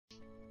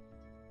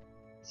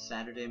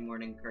Saturday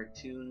morning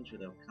cartoons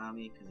with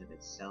Ōkami because of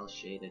its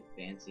cel-shaded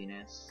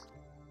fanciness.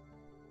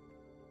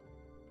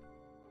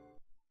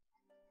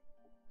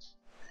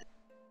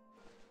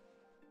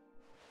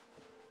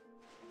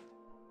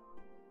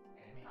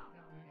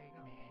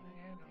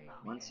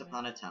 Once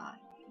upon a time,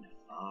 in a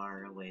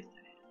faraway land,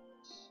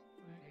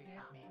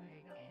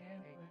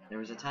 there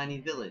was a tiny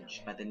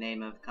village by the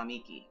name of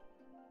Kamiki.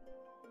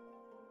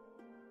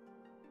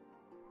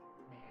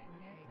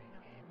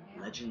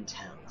 Legend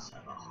tells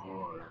of a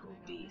horrible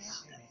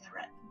beast that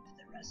threatened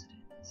the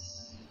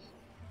residents.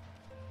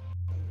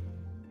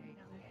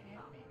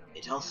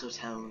 It also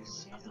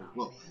tells of the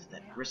wolf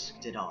that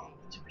risked it all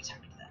to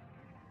protect them.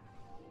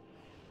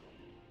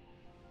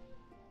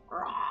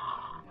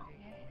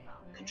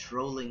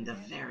 Controlling the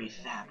very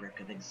fabric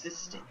of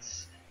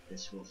existence,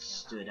 this wolf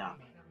stood up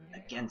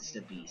against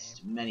a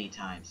beast many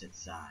times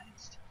its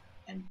size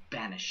and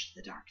banished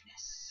the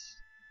darkness.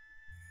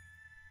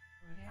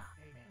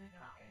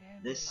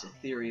 This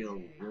ethereal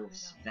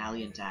wolf's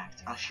valiant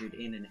act ushered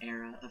in an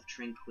era of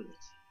tranquility.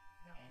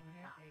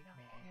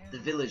 The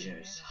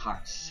villagers'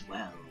 hearts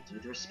swelled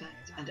with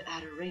respect and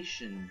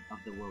adoration of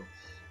the wolf.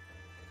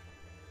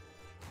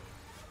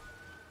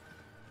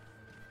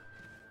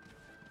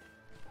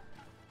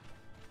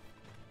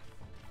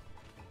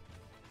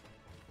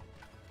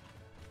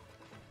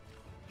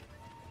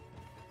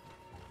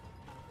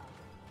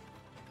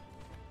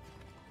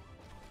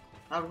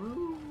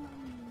 Aroo!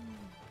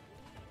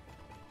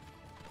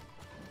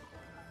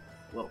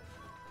 Whoa.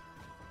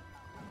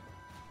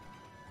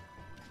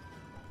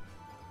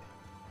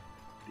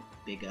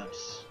 Big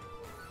ups.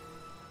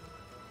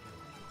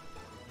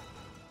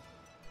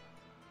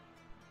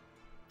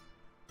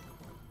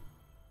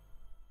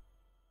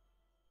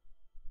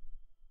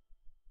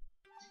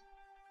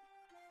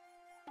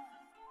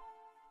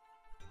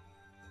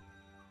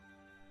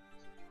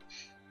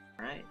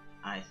 Alright,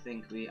 I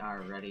think we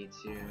are ready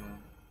to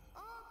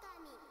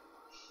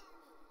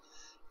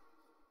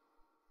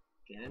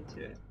get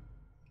into it.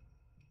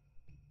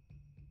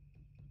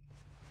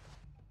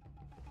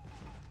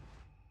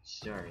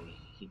 Story,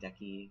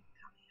 Hideki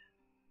Kamiya.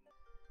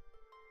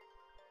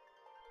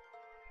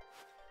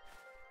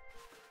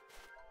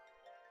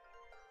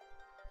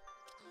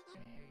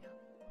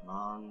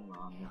 Long,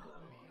 long ago,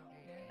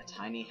 a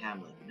tiny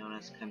hamlet known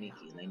as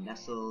Kamiki lay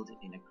nestled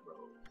in a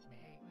grove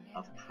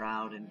of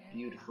proud and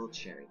beautiful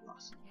cherry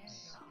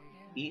blossoms.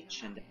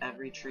 Each and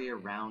every tree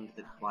around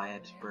the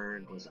quiet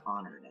burg was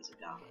honored as a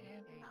god.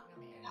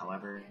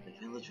 However, the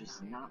village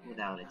was not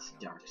without its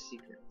dark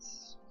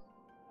secrets.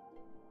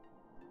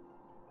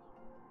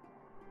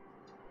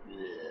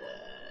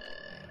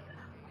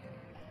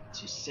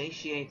 To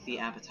satiate the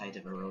appetite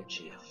of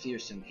Orochi, a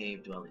fearsome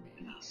cave-dwelling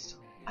beast,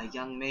 a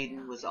young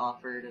maiden was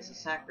offered as a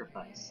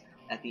sacrifice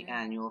at the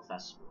annual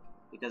festival.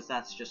 Because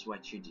that's just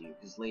what you do,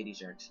 because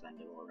ladies are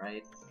expendable,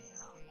 right?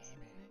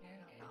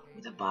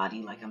 With a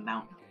body like a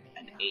mountain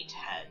and 8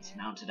 heads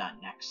mounted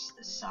on necks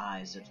the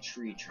size of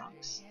tree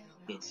trunks,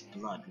 its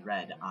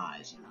blood-red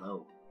eyes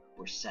alone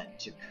were said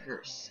to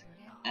curse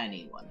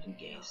anyone who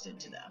gazed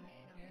into them.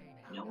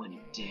 No one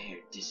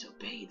dared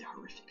disobey the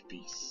horrific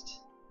beast.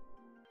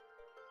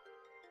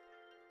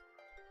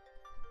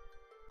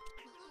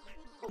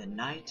 The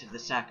night of the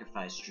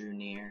sacrifice drew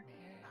near.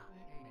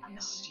 A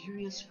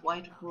mysterious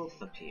white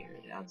wolf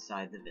appeared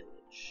outside the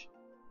village.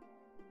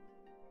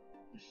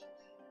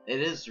 It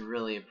is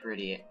really a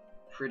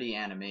pretty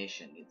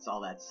animation. It's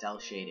all that cel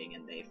shading,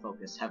 and they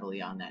focus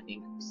heavily on that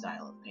ink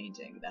style of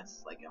painting.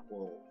 That's like a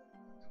whole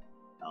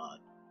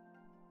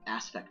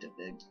aspect of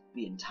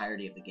the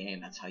entirety of the game.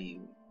 That's how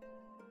you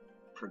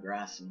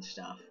progress and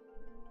stuff.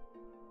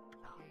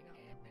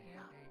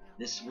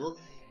 This wolf,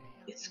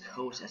 its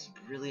coat as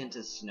brilliant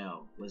as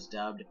snow, was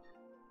dubbed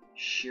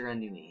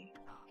Shiranui.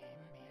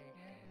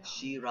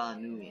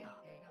 Shiranui,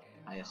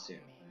 I assume.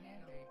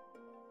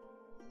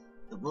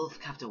 The wolf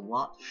kept a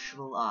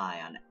watchful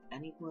eye on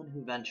anyone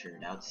who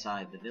ventured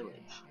outside the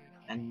village,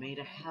 and made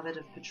a habit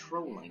of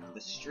patrolling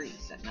the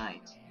streets at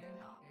night.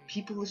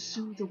 People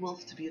assumed the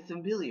wolf to be a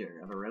familiar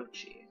of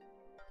Orochi.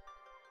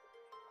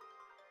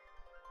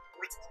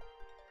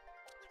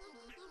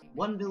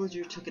 One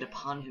villager took it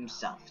upon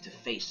himself to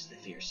face the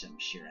fearsome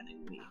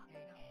Shiranui.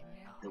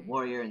 The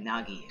warrior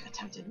Nagi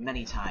attempted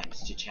many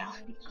times to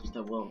challenge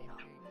the wolf,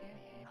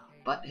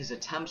 but his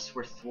attempts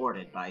were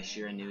thwarted by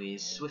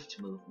Shiranui's swift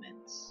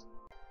movements.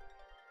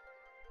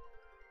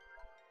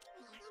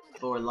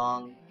 Before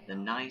long, the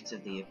night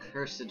of the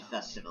accursed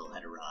festival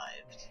had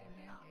arrived.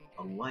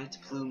 A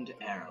white-plumed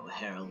arrow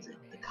heralded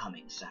the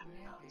coming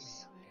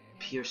sacrifice.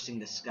 Piercing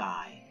the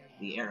sky,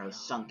 the arrow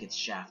sunk its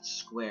shaft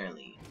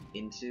squarely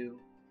into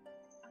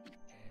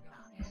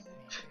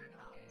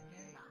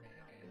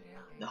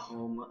the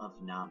home of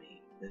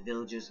Nami, the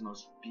village's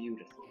most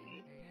beautiful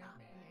maiden.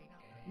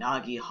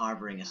 Nagi,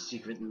 harboring a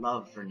secret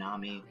love for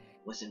Nami,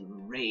 was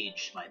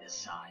enraged by this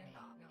sign.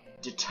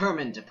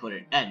 Determined to put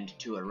an end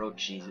to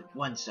Orochi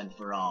once and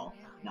for all,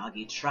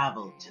 Nagi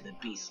traveled to the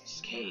beast's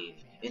cave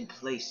in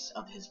place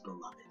of his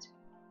beloved.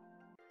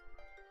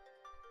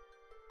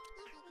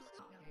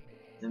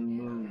 The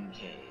Moon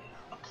Cave,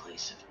 a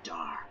place of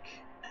dark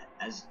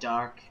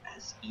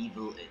as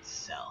evil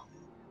itself,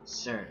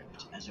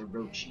 served as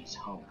Orochi's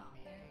home.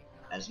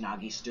 As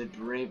Nagi stood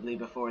bravely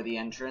before the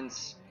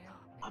entrance,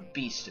 a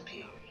beast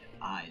appeared,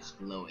 eyes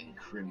glowing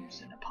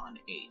crimson upon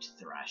 8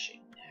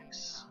 thrashing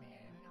necks.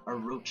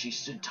 Orochi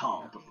stood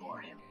tall before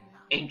him,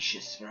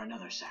 anxious for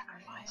another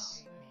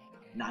sacrifice.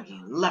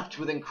 Nagi leapt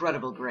with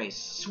incredible grace,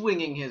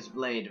 swinging his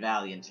blade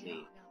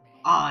valiantly.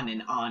 On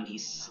and on he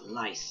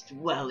sliced,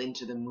 well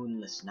into the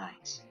moonless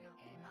night.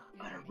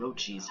 But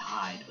Orochi's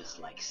hide was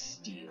like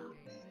steel.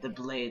 The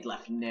blade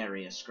left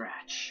nary a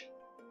scratch.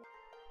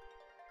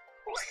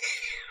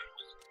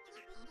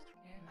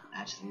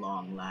 At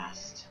long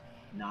last,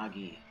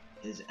 Nagi,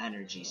 his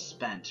energy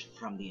spent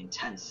from the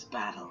intense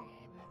battle,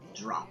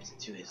 dropped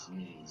to his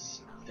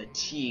knees,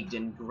 fatigued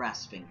and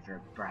grasping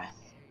for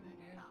breath.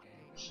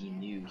 He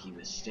knew he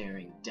was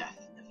staring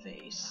death in the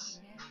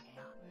face.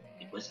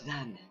 It was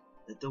then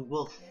that the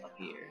wolf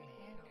appeared.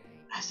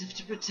 As if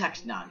to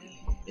protect Nagi,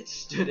 it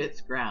stood its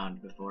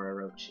ground before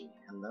Orochi.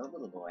 Hello,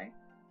 little boy.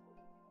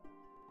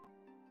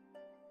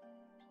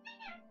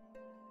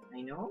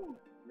 I know,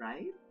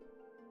 right?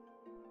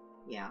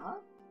 Yeah?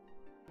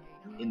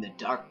 In the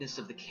darkness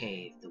of the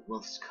cave, the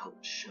wolf's coat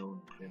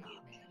shone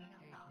brilliantly.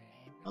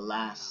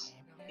 Alas,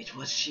 it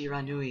was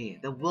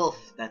Shiranui, the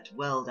wolf that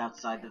dwelled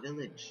outside the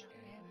village.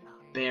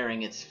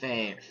 Baring its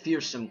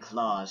fearsome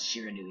claws,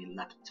 Shiranui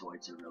leapt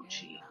towards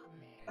Orochi.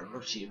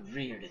 Orochi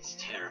reared its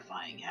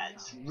terrifying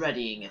heads,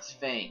 readying its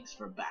fangs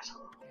for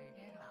battle.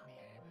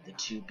 The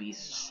two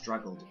beasts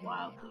struggled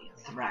wildly,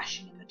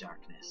 thrashing in the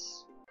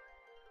darkness.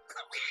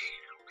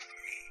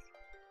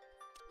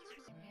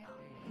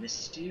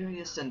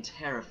 Mysterious and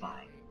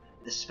terrifying,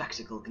 the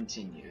spectacle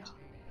continued.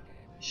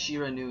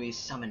 Shiranui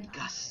summoned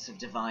gusts of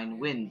divine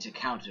wind to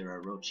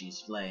counter Orochi's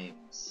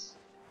flames.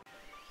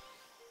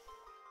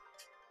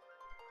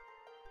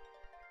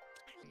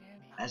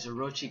 As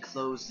Orochi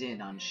closed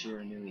in on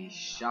Shiranui's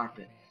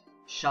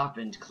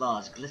sharpened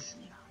claws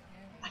glistening,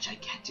 a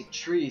gigantic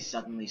tree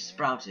suddenly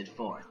sprouted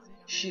forth,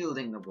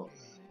 shielding the wolf.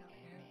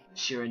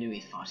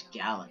 Shiranui fought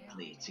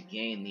gallantly to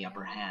gain the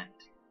upper hand.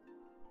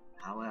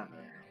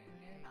 However,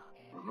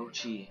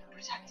 Orochi,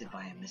 protected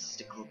by a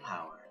mystical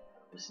power,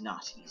 was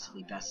not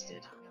easily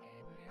bested.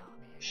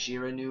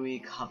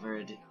 Shiranui,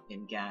 covered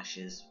in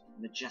gashes,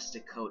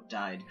 majestic coat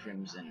dyed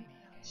crimson,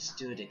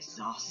 stood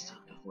exhausted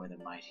before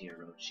the mighty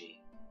Orochi.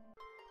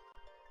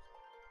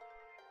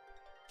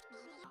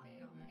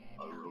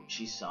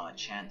 Orochi saw a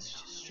chance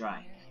to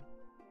strike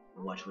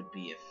what would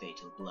be a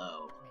fatal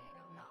blow.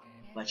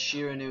 But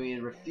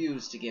Shiranui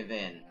refused to give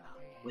in.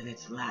 With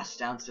its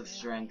last ounce of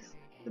strength,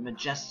 the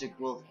majestic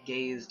wolf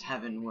gazed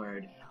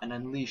heavenward and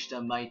unleashed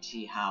a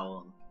mighty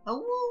howl.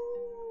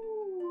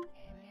 Awoo!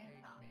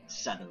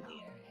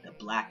 Suddenly, the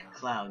black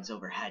clouds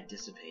overhead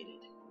dissipated.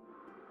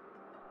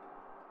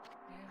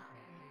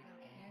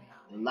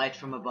 The light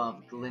from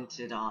above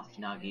glinted off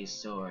Nagi's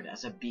sword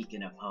as a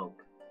beacon of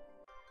hope.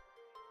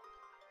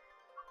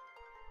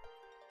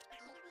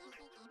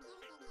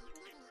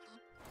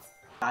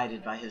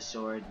 Guided by his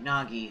sword,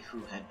 Nagi,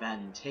 who had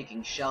been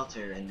taking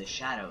shelter in the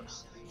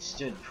shadows,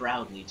 stood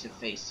proudly to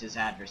face his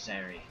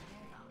adversary.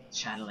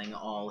 Channeling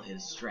all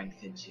his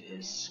strength into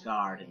his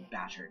scarred and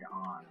battered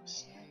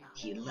arms,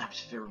 he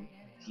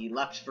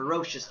leapt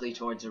ferociously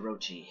towards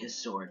Orochi, his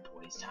sword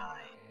poised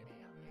high.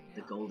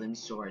 The golden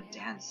sword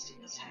danced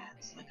in his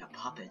hands like a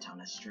puppet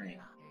on a string.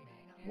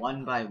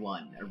 One by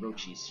one,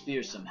 Orochi's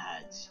fearsome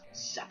heads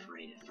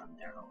separated from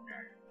their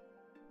owner.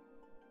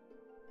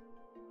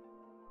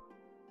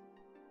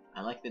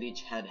 I like that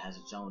each head has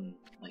its own,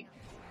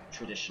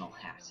 traditional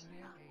hat.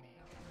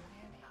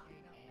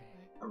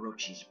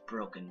 Orochi's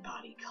broken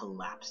body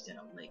collapsed in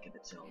a lake of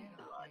its own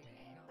blood.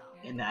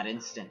 In that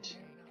instant,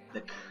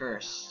 the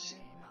curse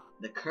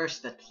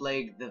that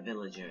plagued the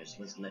villagers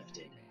was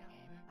lifted.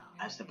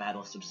 As the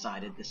battle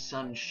subsided, the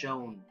sun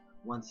shone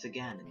once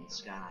again in the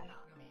sky.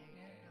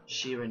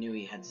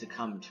 Shiranui had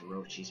succumbed to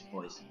Orochi's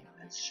poison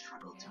and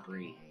struggled to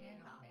breathe.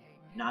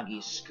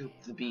 Nagi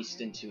scooped the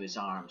beast into his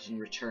arms and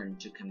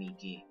returned to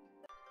Kamiki.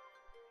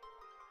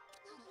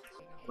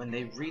 When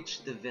they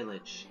reached the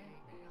village,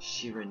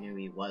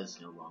 Shiranui was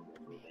no longer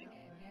moving.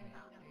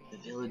 The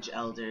village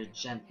elder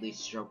gently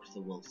stroked the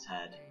wolf's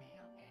head.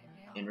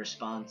 In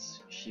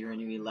response,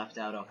 Shiranui let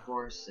out a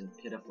hoarse and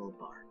pitiful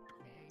bark,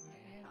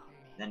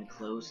 then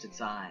closed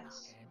its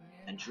eyes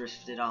and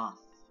drifted off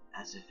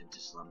as if into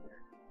slumber.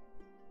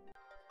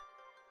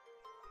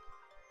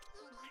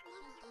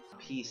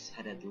 Peace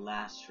had at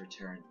last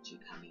returned to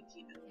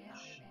Kamiki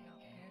village.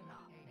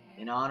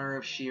 In honor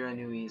of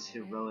Shiranui's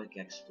heroic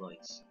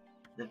exploits,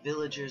 the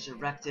villagers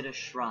erected a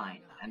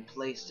shrine and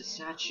placed a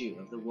statue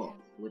of the wolf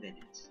within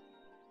it.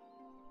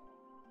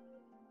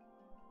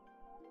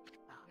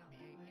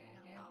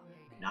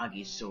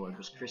 Nagi's sword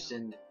was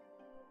christened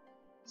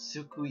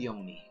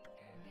Tsukuyomi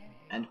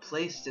and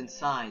placed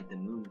inside the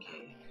Moon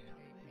Cave.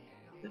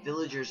 The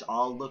villagers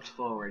all looked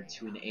forward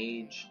to an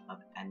age of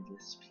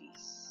endless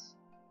peace.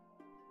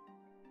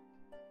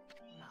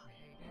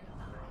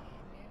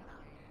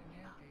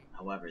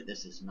 However,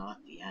 this is not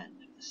the end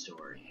of the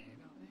story.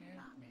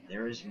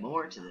 There is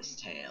more to this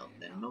tale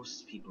than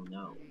most people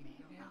know.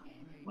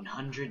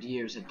 100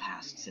 years had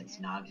passed since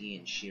Nagi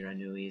and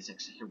Shiranui's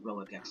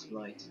heroic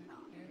exploit.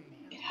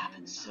 It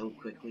happened so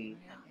quickly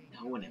that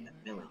no one in the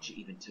village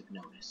even took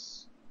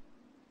notice.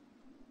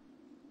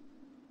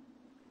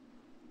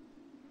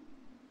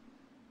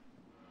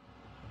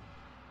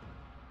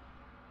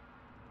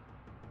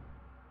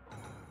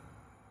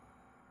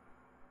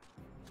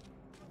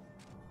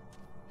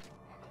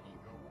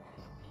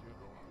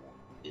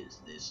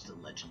 Is this the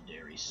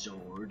legendary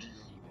sword?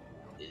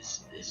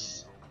 Is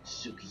this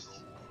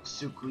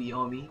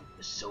Tsukuyomi,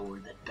 the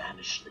sword that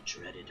banished the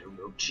dreaded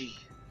Orochi?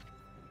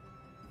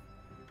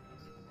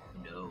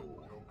 No,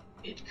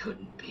 it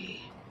couldn't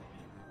be.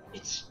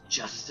 It's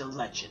just a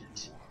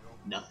legend,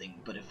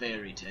 nothing but a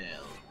fairy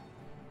tale.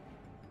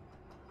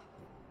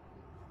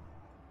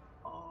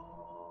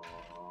 Oh,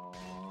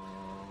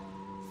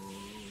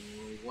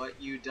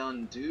 what you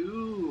done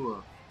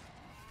do?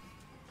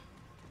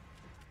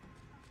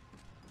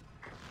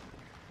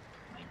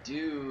 My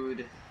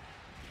dude.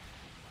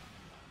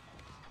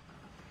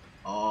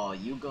 Oh,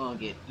 you gonna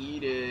get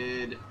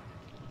eated.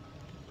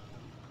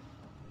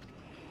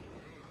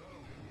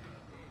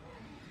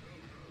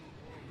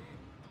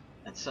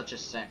 That's such a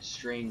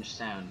strange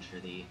sound for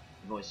the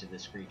voice of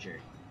this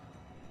creature.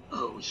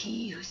 Oh,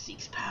 he who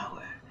seeks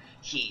power,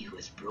 he who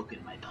has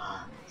broken my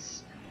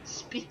bonds,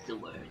 speak the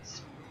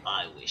words,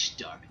 I wish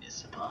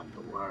darkness upon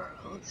the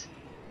world.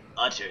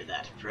 Utter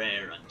that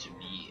prayer unto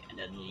me and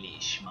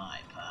unleash my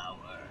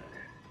power.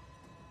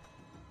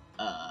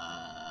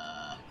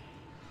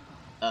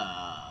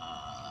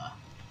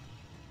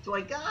 Do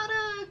I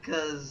gotta?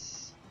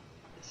 'Cause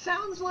it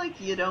sounds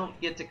like you don't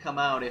get to come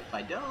out if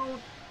I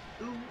don't.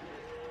 Ooh.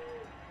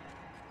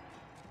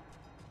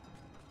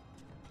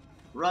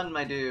 Run,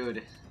 my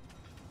dude.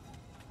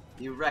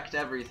 You wrecked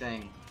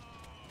everything.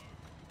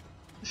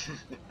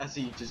 As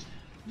he just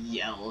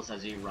yells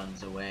as he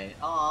runs away.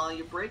 Aw,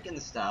 you're breaking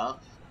stuff.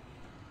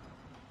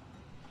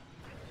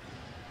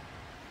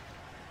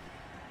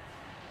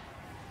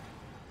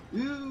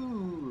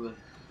 Ooh,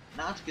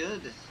 not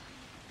good.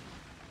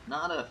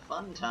 Not a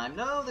fun time.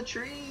 No, the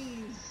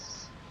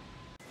trees!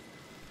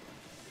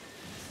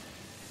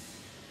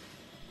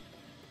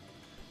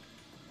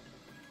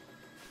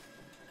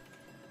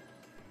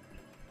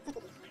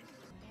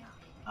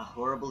 A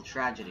horrible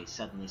tragedy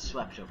suddenly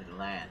swept over the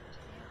land.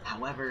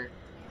 However,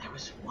 there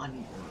was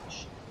one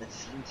village that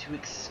seemed to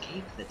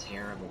escape the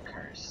terrible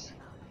curse.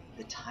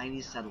 The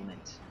tiny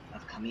settlement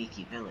of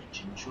Kamiki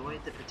Village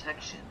enjoyed the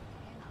protection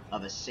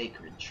of a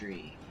sacred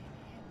tree.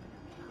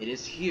 It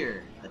is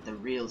here that the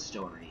real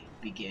story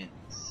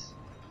begins.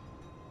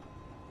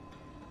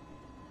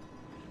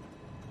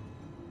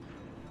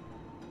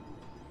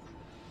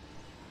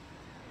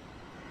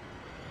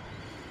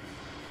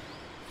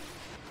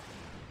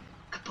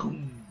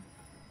 Kaboom!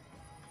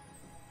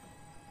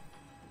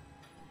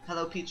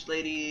 Hello, Peach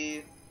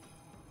Lady!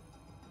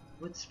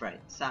 Wood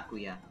Sprite,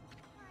 Sakuya.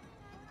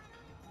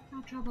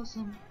 How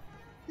troublesome.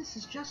 This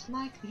is just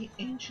like the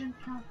ancient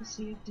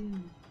prophecy of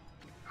doom.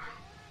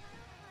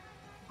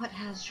 What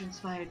has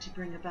transpired to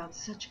bring about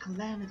such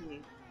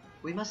calamity?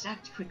 We must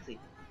act quickly.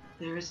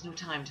 There is no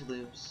time to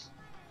lose.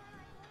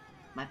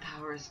 My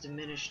power has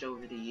diminished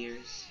over the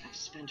years I've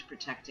spent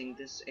protecting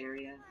this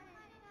area.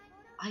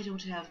 I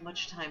don't have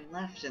much time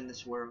left in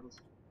this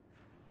world.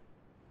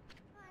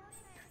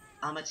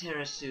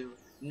 Amaterasu,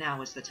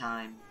 now is the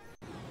time.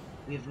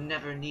 We have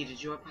never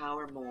needed your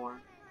power more.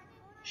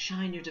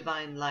 Shine your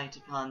divine light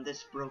upon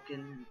this broken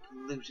and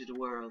polluted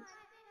world.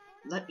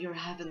 Let your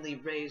heavenly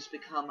rays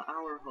become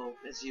our hope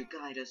as you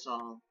guide us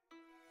all.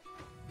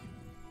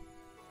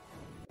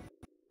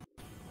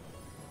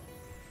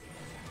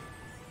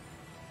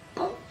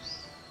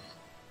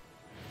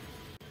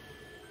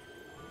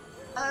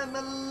 I'm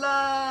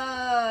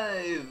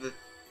alive!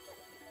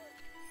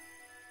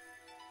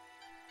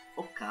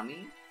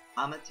 Ōkami,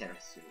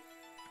 Amaterasu.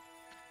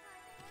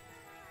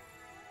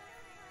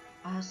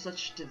 Ah,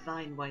 such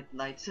divine white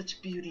light,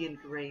 such beauty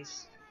and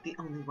grace. The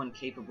only one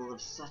capable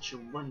of such a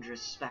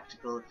wondrous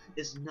spectacle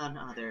is none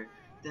other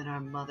than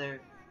our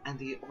mother and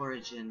the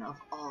origin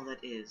of all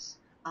that is,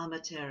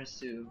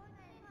 Amaterasu.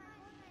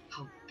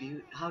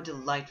 How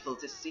delightful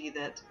to see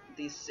that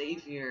the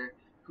savior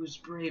whose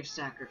brave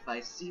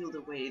sacrifice sealed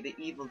away the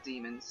evil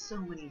demons so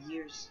many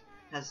years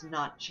has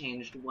not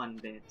changed one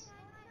bit.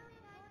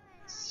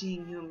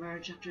 Seeing you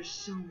emerge after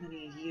so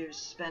many years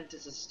spent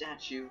as a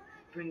statue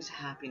brings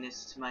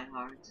happiness to my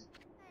heart.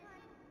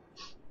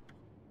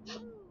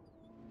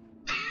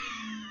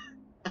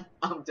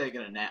 I'm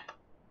taking a nap.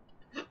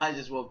 I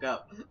just woke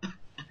up.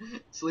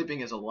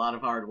 Sleeping is a lot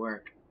of hard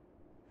work.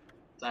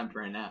 Time for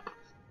a nap.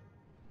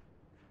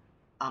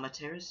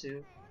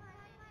 Amaterasu,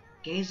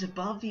 gaze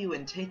above you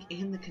and take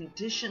in the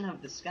condition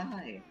of the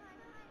sky.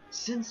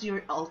 Since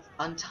your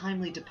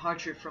untimely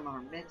departure from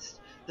our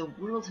midst, the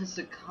world has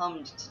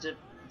succumbed to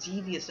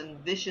devious and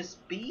vicious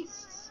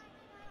beasts.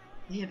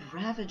 They have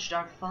ravaged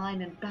our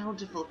fine and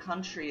bountiful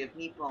country of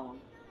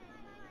Nippon.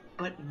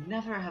 but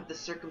never have the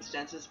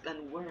circumstances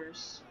been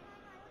worse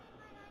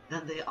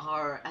than they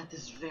are at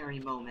this very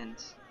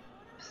moment.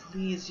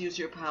 Please use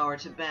your power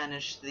to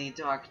banish the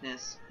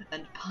darkness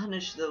and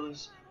punish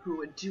those who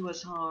would do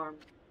us harm.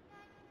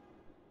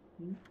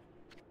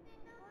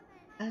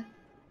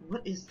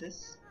 What is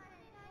this?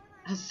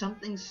 Has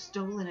something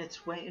stolen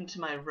its way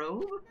into my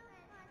robe?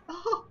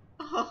 Oh,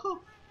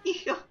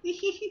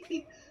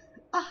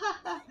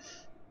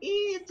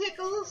 it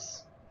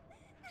tickles.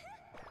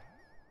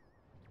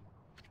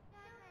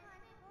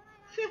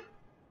 Phew,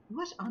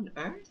 what on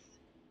earth?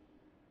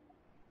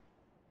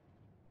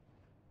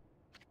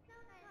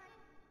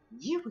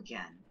 You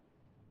again.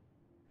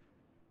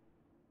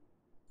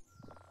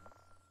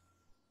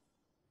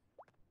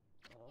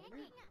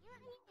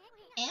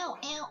 Ow,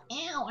 ow,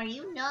 ow, are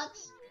you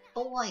nuts?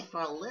 Boy, for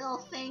a little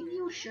thing,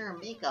 you sure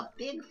make a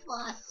big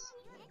fuss.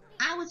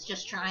 I was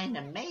just trying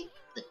to make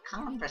the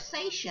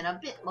conversation a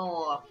bit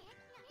more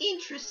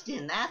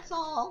interesting, that's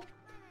all.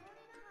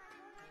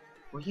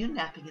 Were you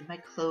napping in my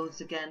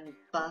clothes again,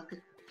 Bug?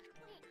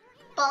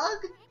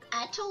 Bug?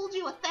 I told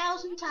you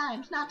 1,000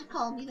 times not to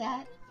call me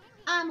that.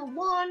 I'm a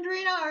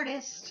wandering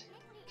artist.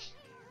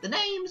 The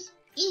name's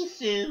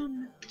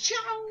Isun.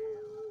 Chow!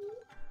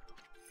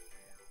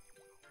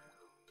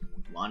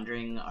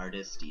 Wandering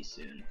artist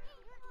Isun.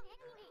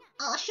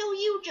 I'll show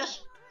you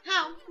just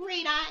how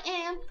great I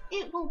am.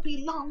 It won't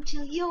be long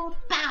till you're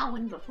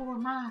bowing before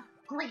my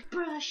great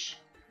brush.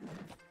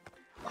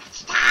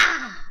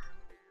 What's-ta?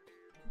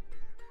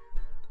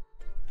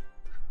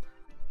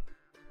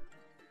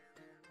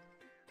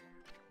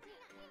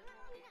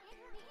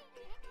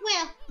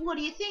 Well, what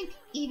do you think?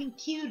 Even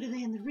cuter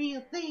than the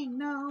real thing,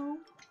 no?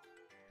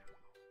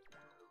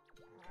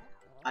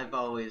 I've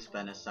always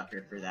been a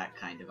sucker for that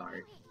kind of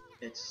art.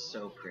 It's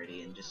so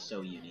pretty and just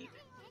so unique.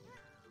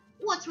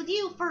 What's with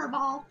you,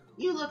 Furball?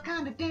 You look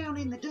kinda down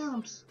in the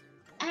dumps.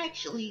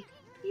 Actually,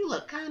 you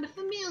look kinda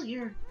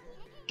familiar.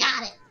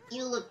 Got it!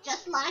 You look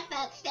just like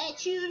that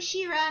statue of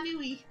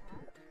Shiranui.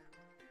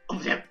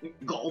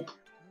 Gulp!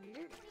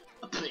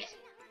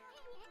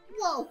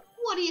 Whoa,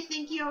 what do you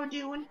think you're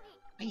doing?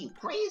 Are you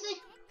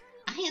crazy?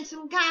 A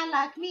handsome guy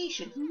like me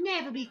should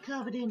never be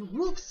covered in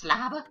wolf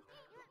slobber.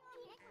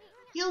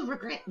 You'll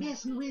regret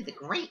messing with the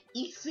great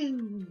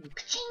Isun.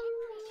 Ka-ching!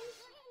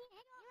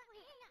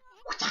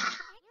 Wata!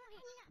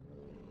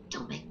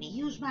 Don't make me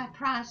use my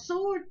prize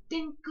sword,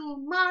 Denko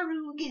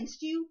Maru,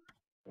 against you.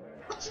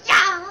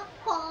 Whatcha?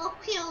 Oh,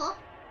 pure.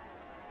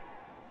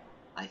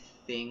 I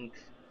think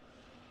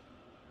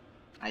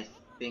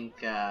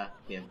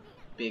we have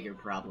bigger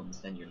problems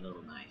than your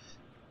little knife.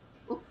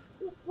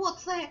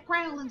 What's that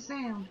growling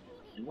sound?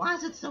 And why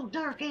is it so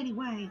dark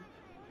anyway?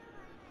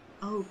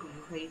 Oh,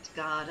 great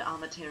God,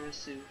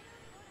 Amaterasu.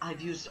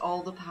 I've used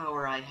all the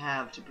power I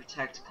have to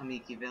protect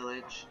Kamiki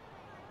Village.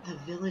 The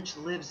village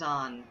lives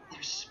on.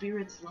 Their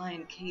spirits lie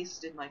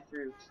encased in my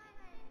fruit.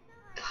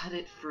 Cut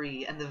it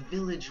free, and the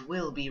village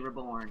will be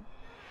reborn.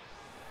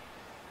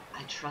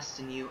 I trust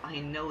in you. I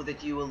know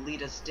that you will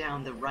lead us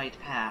down the right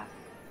path.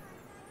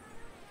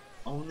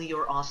 Only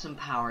your awesome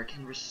power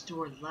can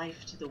restore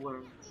life to the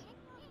world.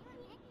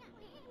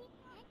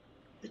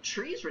 The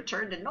trees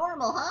returned to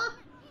normal, huh?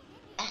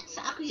 That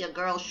Sakuya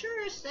girl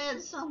sure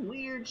said some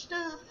weird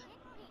stuff.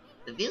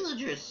 The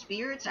villagers'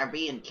 spirits are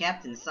being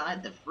kept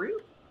inside the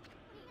fruit?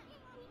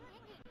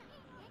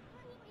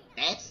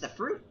 That's the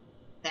fruit.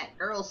 That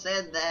girl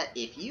said that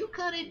if you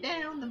cut it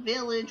down, the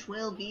village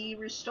will be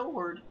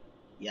restored.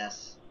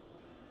 Yes,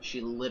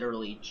 she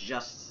literally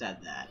just said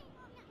that.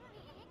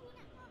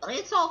 But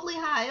it's awfully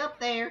high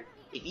up there.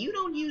 If you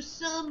don't use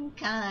some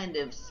kind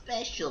of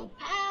special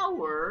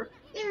power,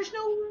 there's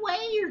no way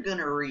you're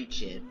gonna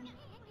reach it.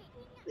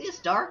 This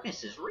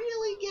darkness is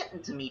really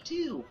getting to me,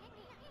 too.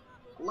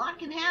 A lot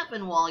can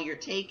happen while you're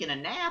taking a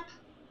nap.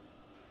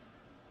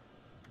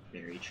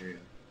 Very true.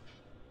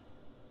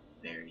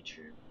 Very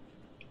true.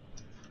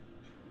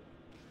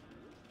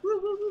 Woo,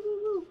 woo, woo,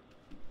 woo, woo.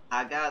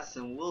 I got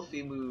some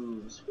wolfy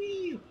moves.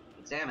 Whee!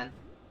 Examine.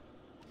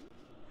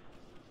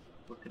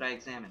 What could I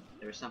examine?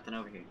 There was something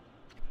over here.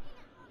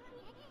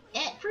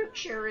 That fruit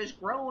sure is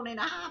growing in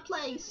a high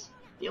place.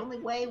 The only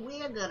way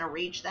we're gonna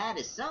reach that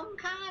is some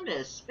kind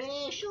of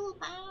special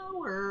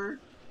power.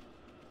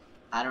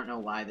 I don't know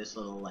why this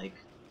little, like,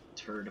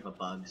 turd of a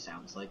bug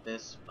sounds like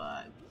this,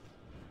 but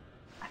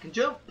I can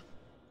jump!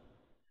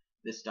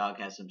 This dog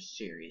has some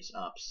serious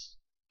ups.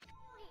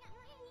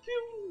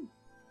 Phew.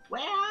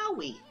 Where are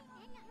we?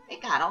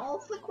 It got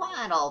awfully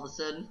quiet all of a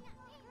sudden.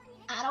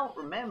 I don't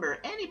remember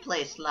any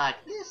place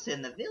like this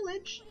in the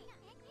village.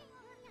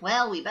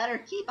 Well, we better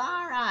keep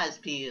our eyes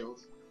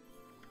peeled.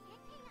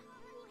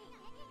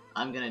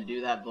 I'm gonna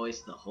do that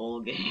voice the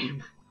whole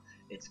game.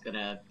 It's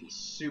gonna be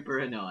super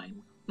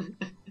annoying.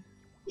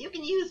 You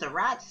can use the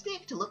right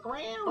stick to look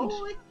around.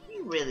 Boy,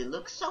 you really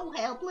look so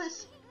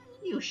helpless.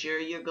 You sure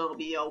you're gonna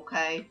be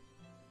okay?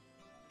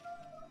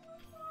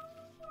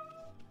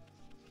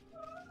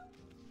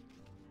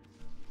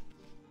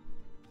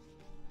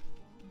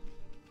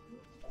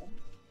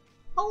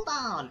 Hold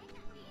on.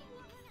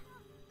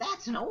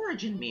 That's an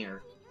origin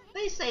mirror.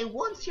 They say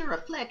once your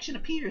reflection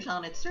appears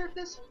on its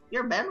surface,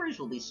 your memories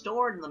will be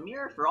stored in the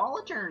mirror for all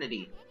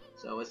eternity.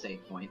 So a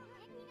save point.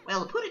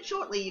 Well, to put it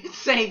shortly, you can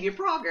save your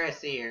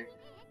progress here.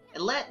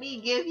 And let me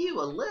give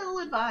you a little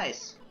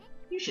advice.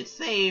 You should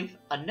save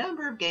a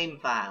number of game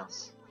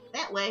files.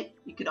 That way,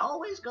 you can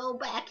always go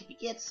back if you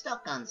get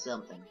stuck on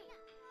something.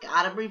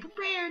 Gotta be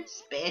prepared,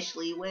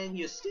 especially when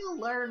you're still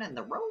learning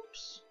the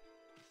ropes.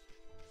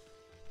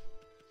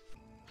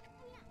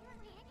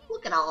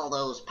 Look at all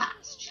those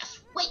pots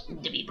just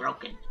waiting to be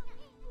broken.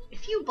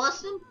 If you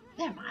bust them,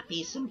 there might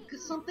be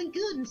something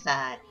good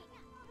inside.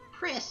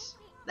 Press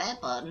that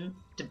button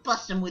to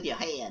bust them with your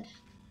head.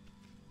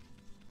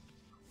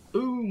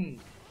 Boom!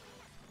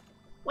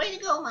 Way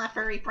to go, my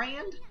furry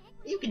friend.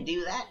 You can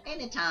do that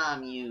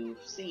anytime you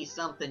see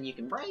something you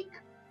can break.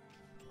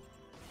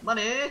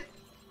 Money!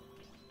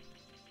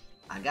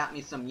 I got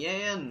me some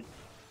yen.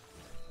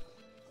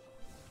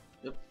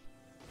 Yep.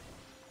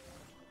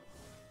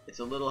 It's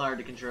a little hard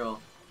to control.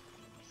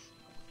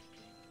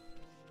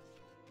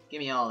 Give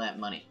me all that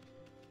money.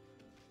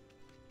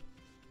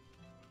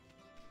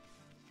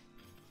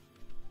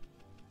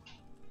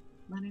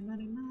 Money,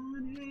 money,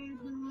 money,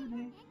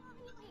 money.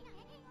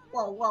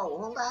 Whoa, whoa,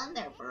 hold on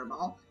there,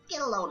 Furball.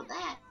 Get a load of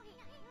that.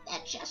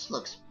 That chest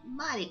looks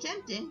mighty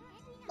tempting.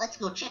 Let's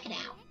go check it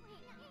out.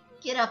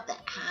 Getting up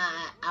that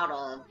high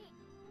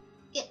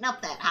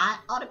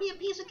ought to be a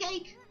piece of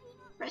cake.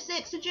 Press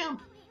X to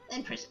jump,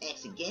 then press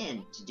X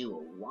again to do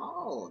a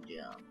wall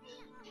jump.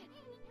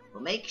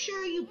 But make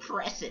sure you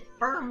press it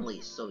firmly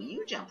so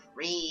you jump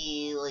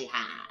really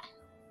high.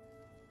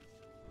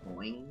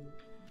 Boing,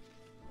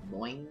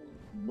 boing,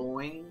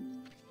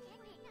 boing.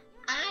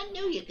 I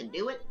knew you could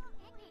do it.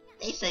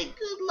 They say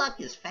good luck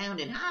is found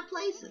in high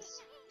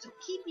places, so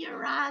keep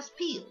your eyes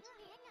peeled.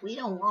 We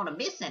don't want to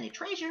miss any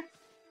treasure.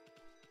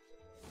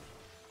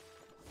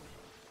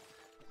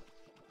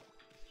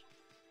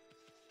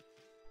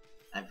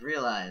 I've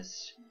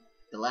realized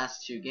the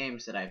last two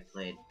games that I've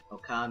played,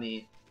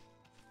 Ōkami,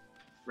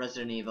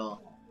 Resident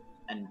Evil,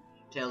 and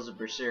Tales of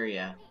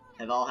Berseria,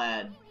 have all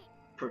had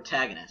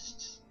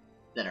protagonists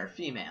that are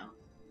female,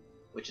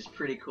 which is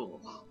pretty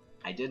cool.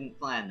 I didn't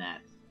plan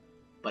that,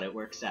 but it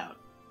works out.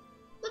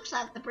 Looks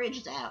like the bridge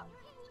is out.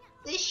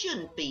 This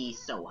shouldn't be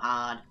so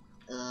hard.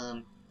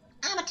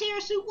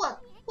 Amaterasu,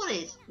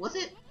 was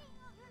it?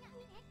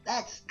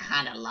 That's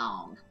kinda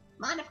long.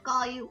 Mind if I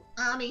call you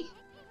Ami?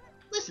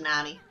 Listen,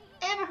 Ami,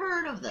 ever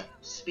heard of the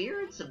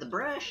spirits of the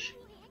brush?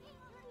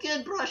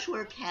 Good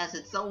brushwork has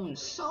its own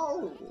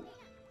soul.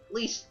 At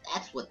least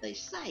that's what they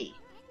say.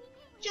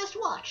 Just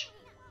watch.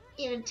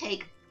 It'd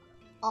take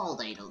all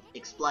day to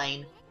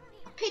explain.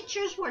 A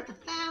picture's worth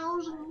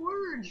 1,000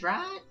 words,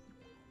 right?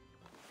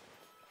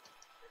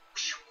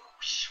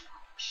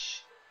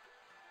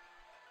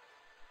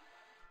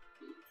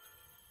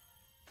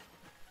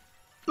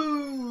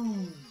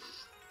 Boom!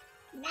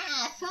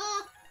 Nice,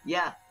 huh?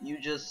 Yeah, you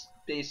just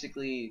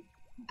basically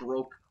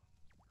broke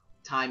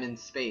time and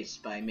space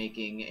by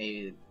making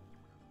a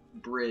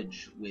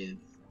bridge with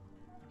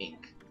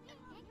ink.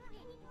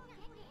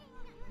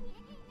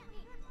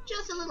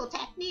 Just a little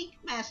technique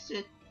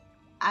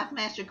I've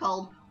mastered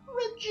called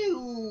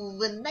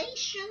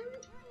rejuvenation.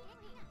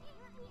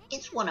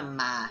 It's one of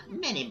my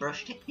many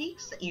brush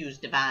techniques that use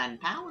divine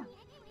power.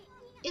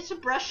 It's a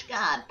brush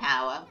god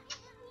power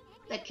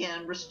that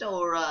can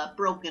restore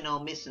broken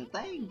or missing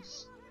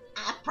things.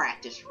 I've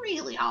practiced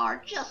really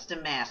hard just to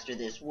master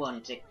this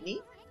one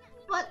technique,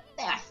 but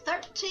there are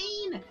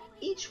 13.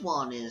 Each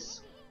one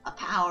is a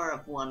power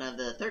of one of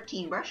the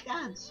 13 brush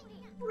gods.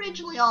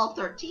 Originally, all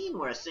 13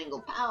 were a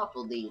single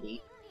powerful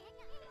deity.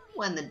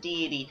 When the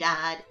deity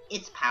died,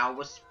 its power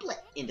was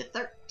split into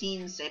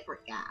 13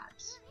 separate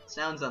gods.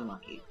 Sounds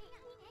unlucky.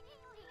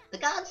 The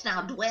gods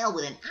now dwell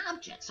within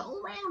objects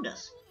all around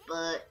us,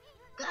 but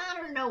god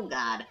or no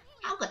god,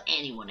 how could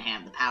anyone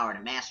have the power to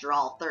master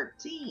all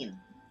 13?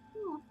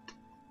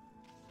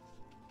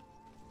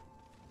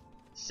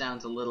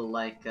 Sounds a little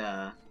like,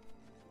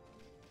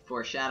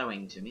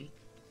 foreshadowing to me.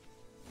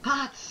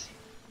 Pots!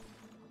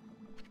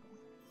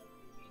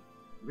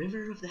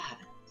 River of the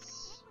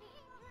Heavens.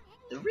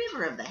 The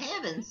River of the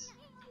Heavens?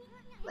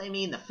 They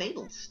mean the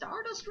fabled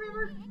Stardust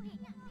River?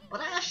 But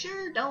I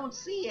sure don't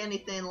see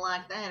anything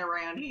like that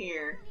around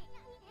here.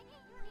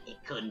 It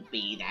couldn't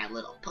be that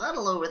little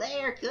puddle over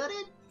there, could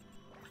it?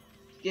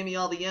 Give me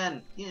all the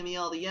yen! Give me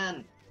all the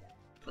yen!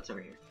 What's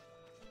over here?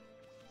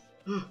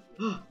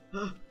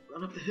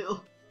 Run up the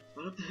hill!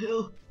 Run up the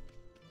hill!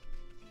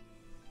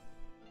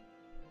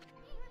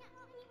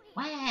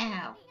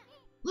 Wow!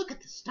 Look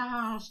at the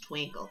stars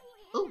twinkle.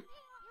 Ooh,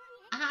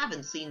 I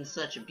haven't seen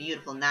such a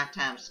beautiful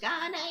nighttime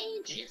sky in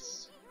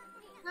ages.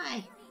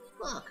 Hey,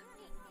 look.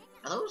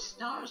 Are those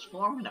stars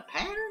forming a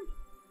pattern?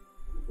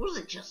 Or is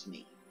it just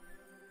me?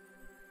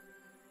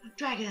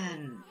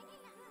 Dragon!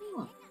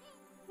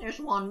 There's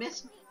one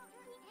missing.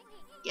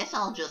 Guess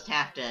I'll just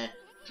have to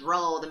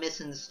draw the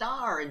missing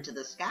star into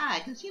the sky,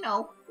 because, you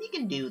know, you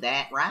can do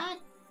that, right?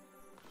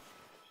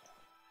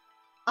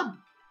 A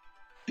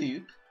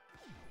boop.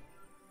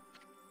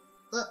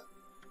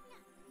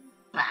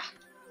 Bah!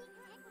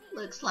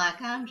 Looks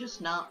like I'm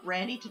just not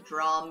ready to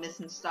draw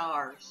missing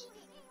stars.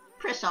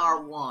 Press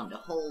R1 to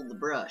hold the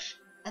brush,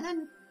 and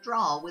then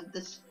draw with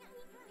this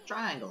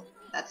triangle.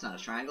 That's not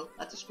a triangle,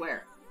 that's a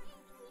square.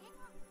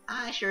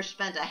 I sure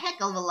spent a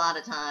heck of a lot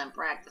of time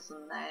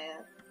practicing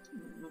that.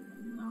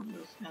 I'm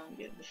just kind of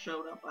getting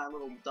showed up by a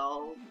little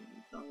dog.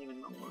 Don't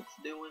even know what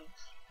it's doing.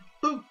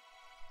 Boom!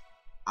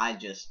 I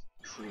just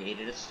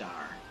created a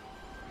star.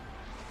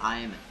 I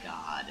am a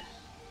god.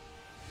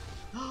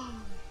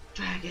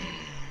 Dragon!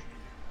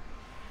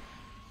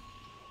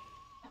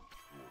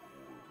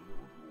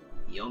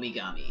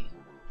 Ōkami.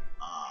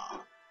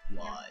 Ah,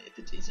 why, if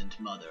it isn't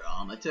Mother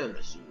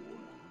Amaterasu,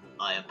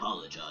 I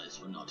apologize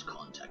for not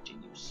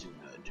contacting you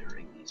sooner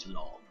during these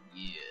long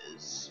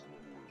years.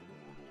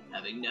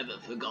 Having never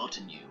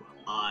forgotten you,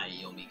 I,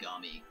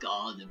 Ōkami,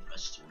 God of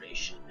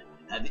Restoration,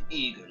 have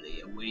eagerly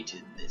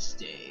awaited this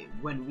day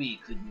when we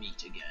could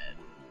meet again.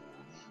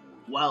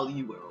 While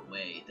you were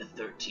away, the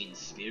 13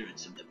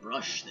 spirits of the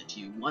brush that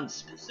you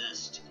once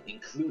possessed,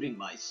 including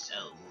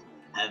myself,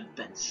 have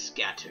been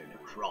scattered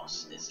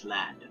across this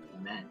land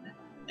of men,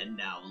 and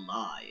now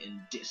lie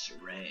in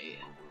disarray.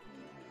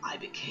 I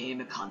became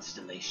a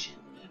constellation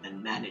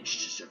and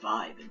managed to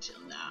survive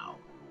until now.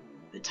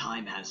 The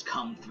time has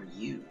come for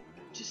you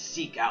to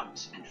seek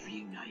out and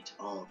reunite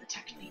all the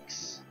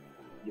techniques.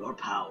 Your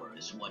power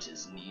is what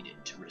is needed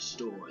to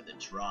restore the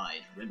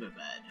dried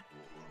riverbed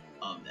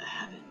of the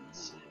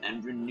heavens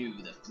and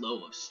renew the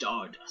flow of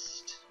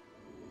stardust.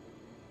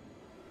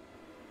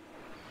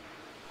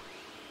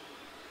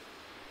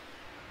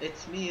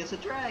 It's me as a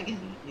dragon.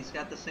 He's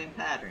got the same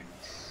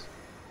patterns.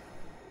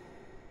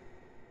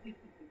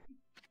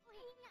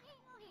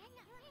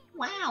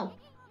 Wow!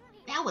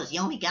 That was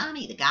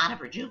Ōkami, the god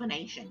of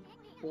rejuvenation.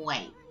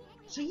 Wait,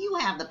 so you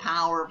have the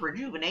power of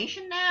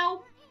rejuvenation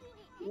now?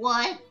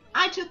 What?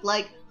 I took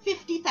like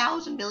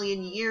 50,000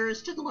 million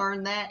years to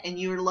learn that, and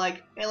you were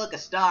like, hey look, a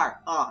star.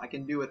 Oh, I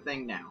can do a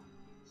thing now.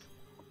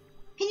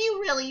 Can you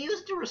really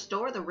use it to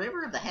restore the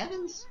river of the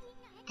heavens?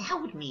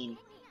 That would mean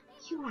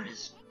you were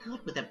as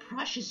good with a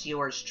brush as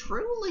yours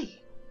truly.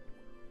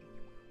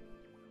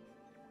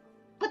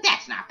 But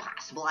that's not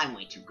possible, I'm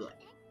way too good.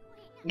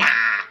 Nah,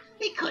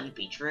 it couldn't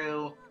be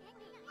true.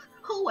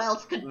 Who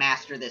else could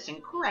master this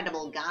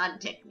incredible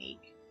god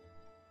technique?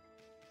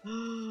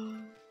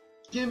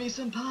 Give me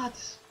some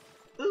pots!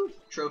 Ooh,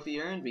 trophy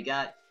earned, we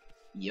got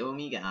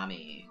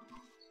Ōkami.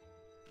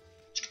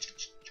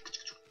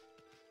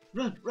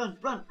 Run, run,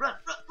 run, run,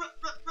 run, run,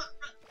 run, run, run!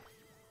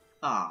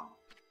 Oh,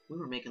 we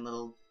were making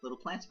little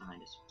plants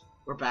behind us.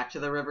 We're back to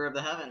the River of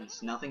the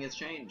Heavens. Nothing has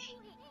changed.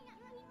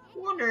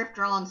 Wonder if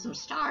drawing some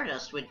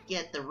stardust would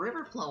get the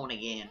river flowing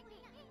again.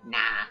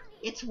 Nah,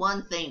 it's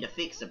one thing to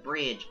fix a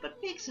bridge,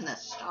 but fixing a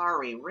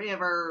starry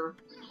river...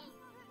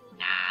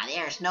 Nah,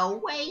 there's no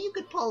way you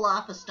could pull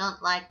off a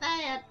stunt like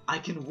that. I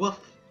can woof.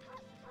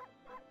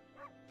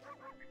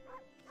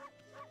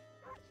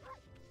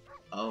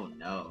 Oh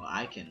no,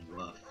 I can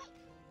woof.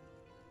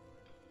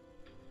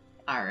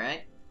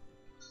 Alright.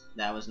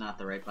 That was not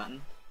the right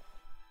button.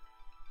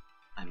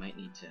 I might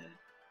need to...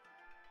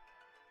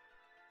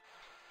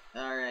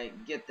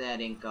 Alright, get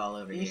that ink all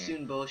over here.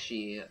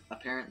 Isunboshi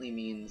apparently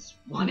means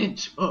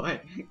 1-inch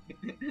boy.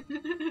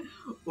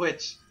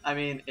 Which, I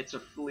mean, it's a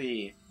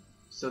flea.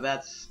 So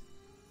that's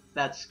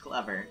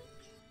clever.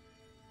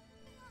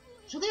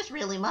 So this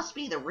really must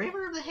be the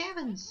River of the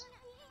Heavens.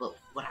 But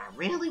what I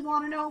really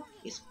want to know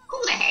is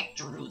who the heck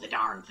drew the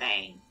darn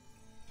thing?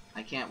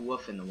 I can't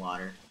woof in the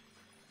water.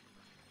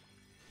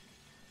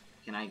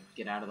 Can I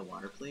get out of the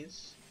water,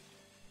 please?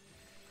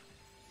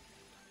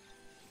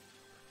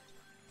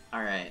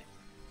 Alright.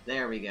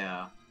 There we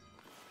go.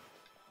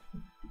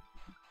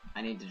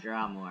 I need to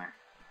draw more.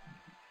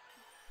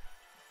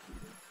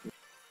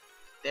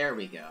 There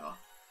we go.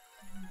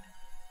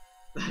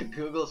 The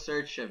Google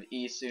search of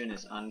Isun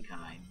is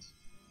unkind.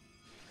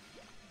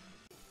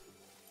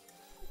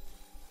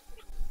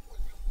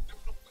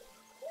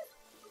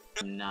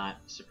 I'm not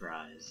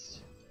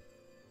surprised.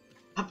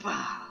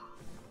 Papa!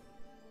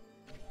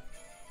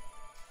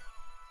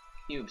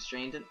 You've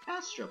strained an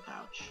astro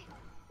pouch.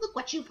 Look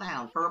what you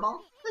found, Furball.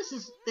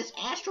 This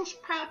astro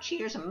pouch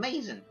here is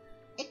amazing.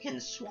 It can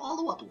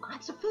swallow up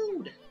lots of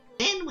food.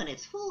 Then when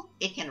it's full,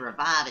 it can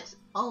revive its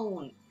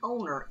own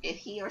owner if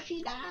he or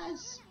she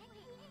dies.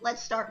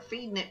 Let's start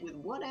feeding it with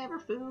whatever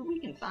food we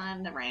can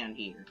find around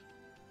here.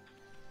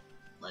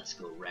 Let's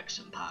go wreck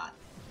some pot.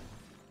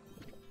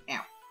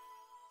 Ow.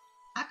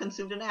 I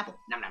consumed an apple.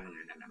 Nom nom nom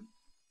nom nom.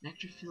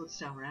 Nectar-filled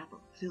sour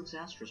apple fills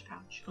Astro's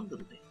pouch a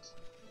little bit.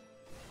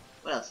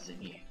 What else is in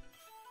here?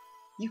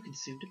 You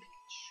consumed a peach.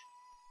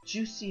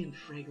 Juicy and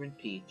fragrant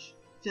peach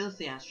fills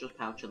the Astro's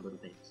pouch a little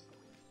bit.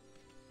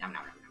 Nom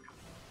nom nom nom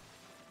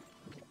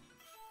nom.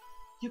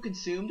 You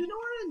consumed an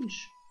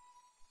orange.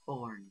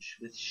 Orange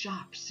with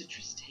sharp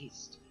citrus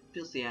taste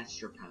fills the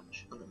Astro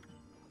pouch a little bit.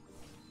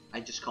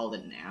 I just called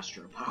it an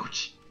Astro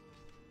pouch.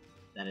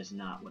 That is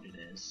not what it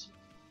is.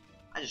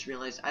 I just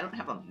realized I don't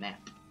have a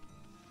map.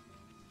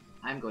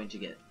 I'm going to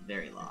get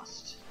very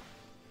lost.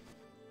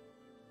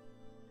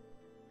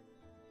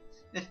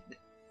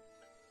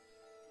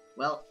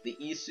 Well, the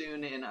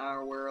Isun in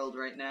our world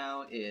right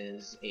now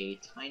is a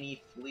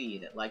tiny flea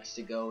that likes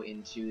to go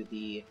into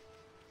the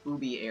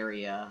Ubi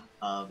area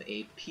of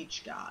a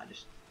peach god.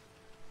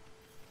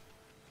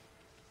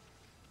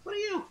 What are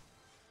you?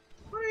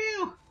 What are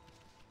you?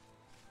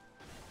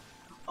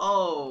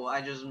 Oh,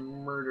 I just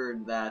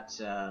murdered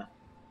that,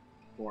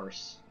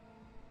 horse.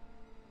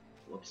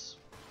 Whoops.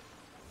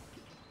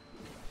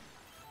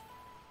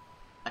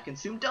 I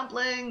consume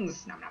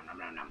dumplings! Nom nom nom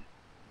nom nom.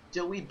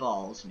 Doughy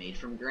balls made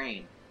from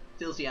grain.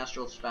 Fills the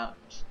astral spout.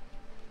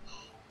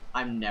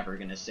 I'm never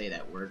gonna say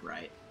that word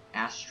right.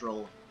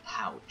 Astral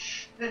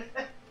pouch.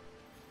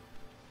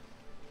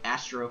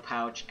 Astro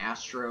pouch,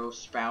 astro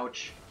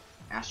spouch,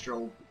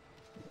 astral...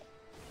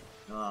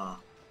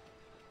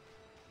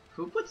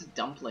 Who puts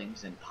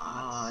dumplings in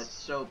pots? Oh, it's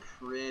so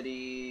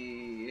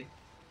pretty.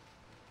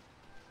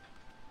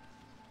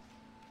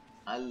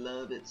 I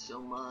love it so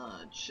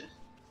much.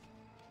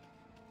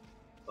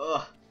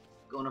 Ugh,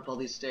 going up all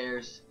these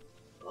stairs.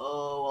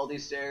 Oh, all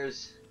these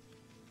stairs.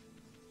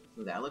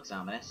 Ooh, that looks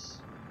ominous.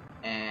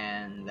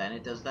 And then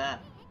it does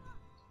that.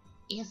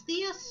 Is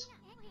this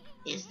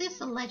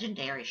a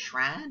legendary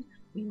shrine?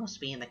 We must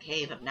be in the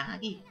cave of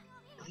Nagi.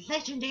 The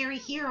legendary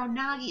hero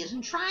Nagi is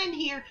enshrined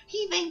here.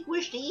 He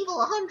vanquished evil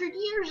 100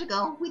 years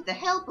ago with the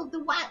help of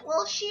the White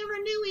Wolf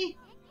Shiranui.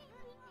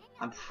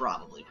 I'm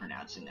probably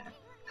pronouncing that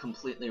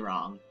completely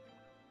wrong.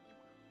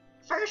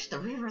 First the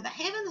river of the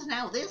heavens,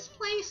 now this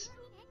place?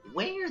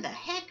 Where the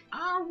heck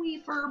are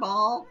we,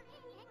 Furball?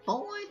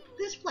 Boy,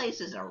 this place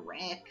is a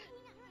wreck.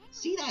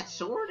 See that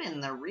sword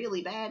in the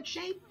really bad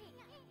shape?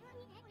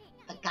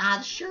 The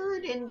gods sure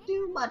didn't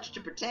do much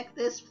to protect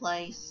this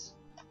place.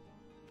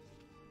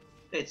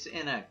 It's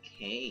in a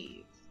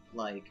cave.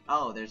 Like,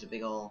 oh, there's a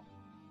big ol'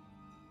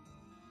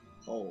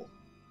 hole.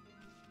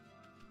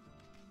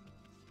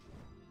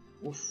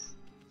 Oof.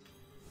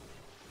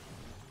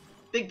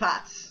 Big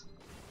pots!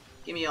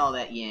 Give me all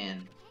that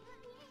yen.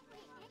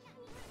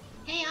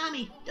 Hey,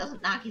 Ami,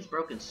 doesn't Nagi's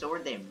broken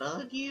sword there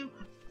bug you?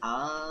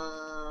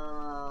 Oh.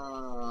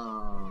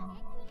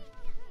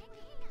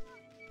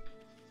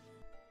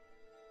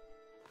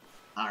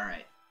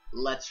 Alright,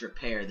 let's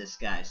repair this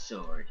guy's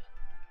sword.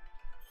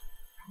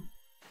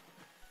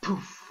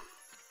 Poof.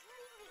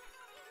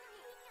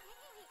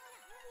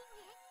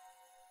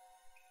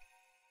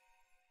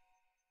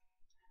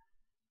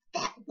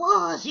 That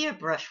was your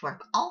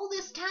brushwork all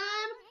this time?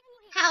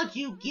 How'd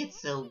you get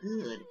so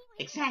good?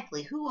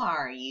 Exactly who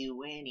are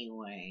you,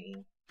 anyway?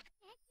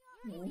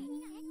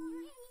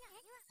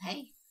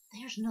 Hey,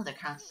 there's another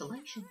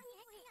constellation.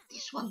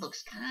 This one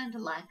looks kinda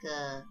like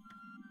a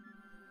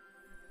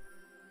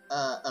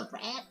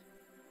rat?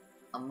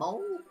 A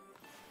mole?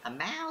 A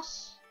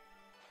mouse?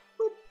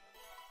 Boop.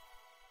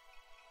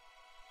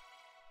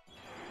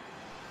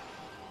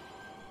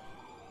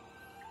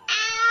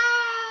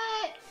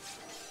 Ah!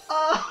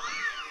 Oh!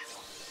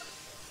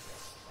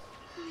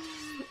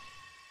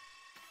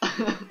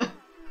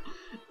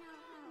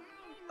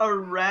 A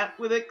rat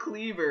with a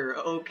cleaver,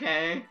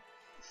 okay.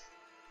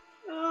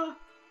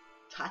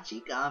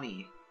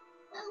 Tachigami.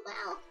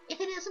 Well, if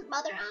it isn't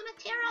Mother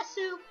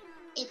Amaterasu.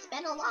 It's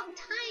been a long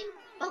time,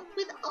 but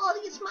with all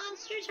these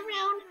monsters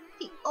around,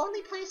 the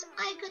only place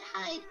I could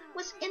hide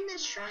was in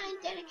this shrine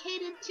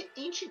dedicated to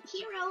ancient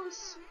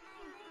heroes.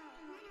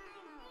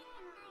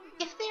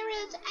 If there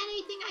is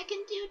anything I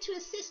can do to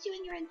assist you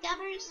in your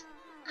endeavors,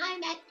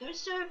 I'm at your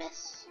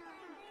service.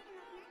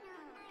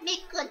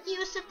 Make good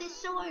use of this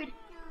sword,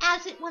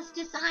 as it was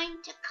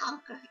designed to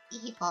conquer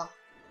evil.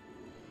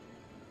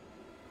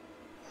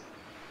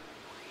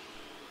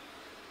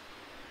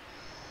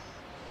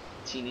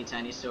 Teeny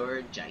tiny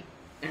sword,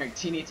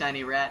 teeny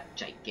tiny rat,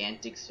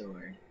 gigantic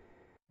sword.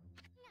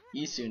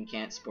 You soon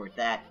can't sport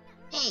that.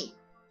 Hey,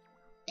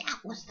 that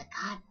was the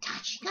god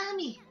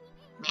Tachigami,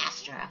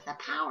 master of the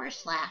power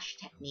slash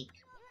technique.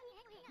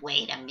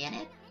 Wait a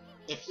minute.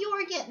 If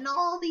you're getting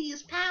all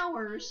these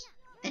powers,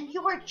 then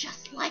you're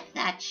just like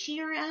that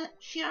Shiranui.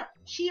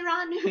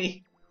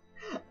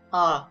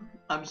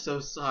 I'm so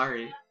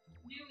sorry.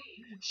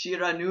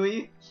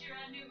 Shiranui?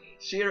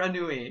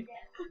 Shiranui.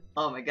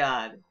 Oh my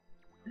god.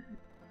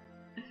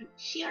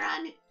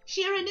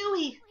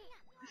 Shiranui.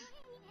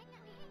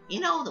 You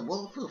know the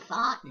wolf who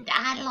fought and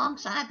died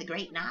alongside the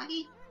great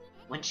Nagi?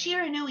 When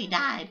Shiranui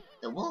died,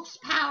 the wolf's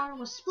power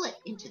was split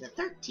into the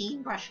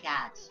 13 brush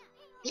gods.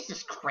 This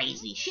is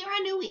crazy.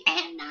 Shiranui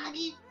and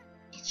Nagi.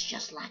 It's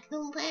just like the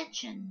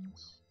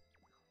legends.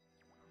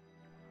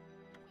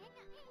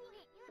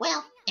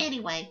 Well,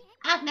 anyway,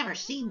 I've never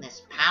seen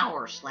this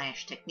power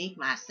slash technique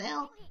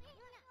myself.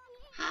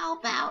 How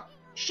about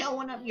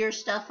showing up your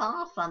stuff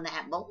off on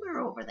that boulder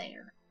over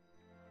there?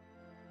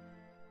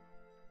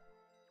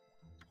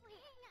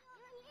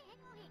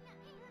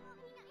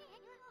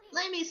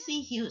 Let me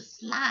see you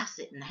slice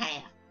it in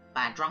half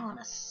by drawing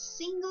a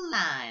single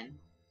line.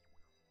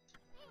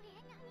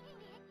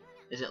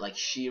 Is it like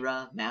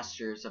She-Ra,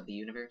 Masters of the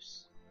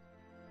Universe?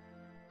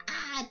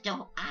 I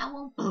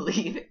won't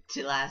believe it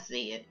till I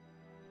see it.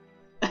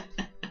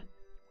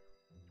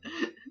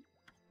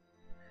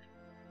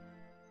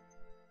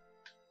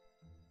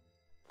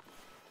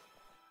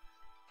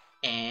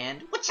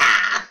 And whatcha!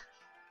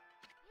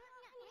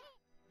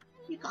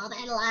 You call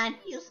that a line?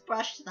 Use the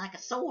brush like a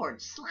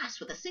sword, slice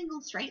with a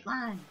single straight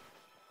line.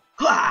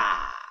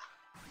 Hwah!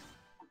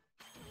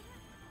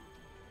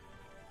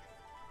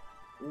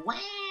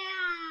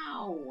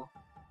 Wow!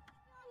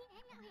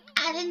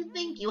 I didn't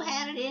think you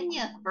had it in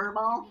you,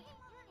 Furball.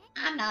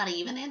 I'm not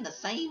even in the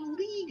same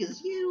league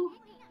as you.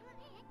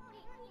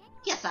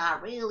 Guess I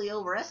really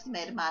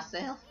overestimated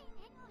myself.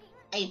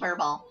 Hey,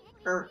 Furball.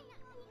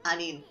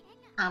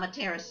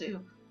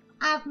 Amaterasu.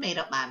 I've made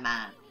up my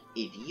mind.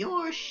 If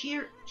you're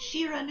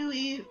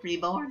Shiranui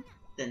Reborn,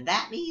 then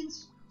that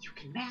means you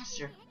can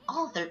master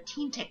all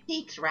 13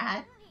 techniques,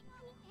 right?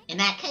 In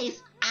that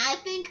case, I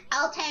think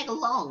I'll tag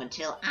along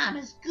until I'm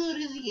as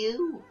good as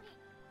you.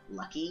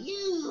 Lucky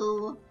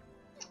you.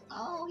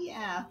 Oh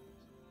yeah,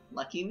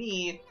 lucky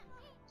me.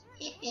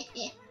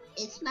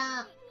 It's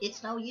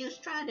no use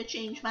trying to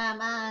change my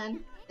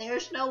mind.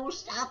 There's no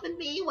stopping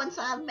me once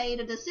I've made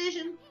a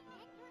decision.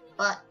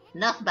 But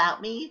enough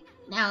about me.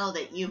 Now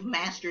that you've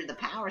mastered the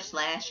power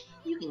slash,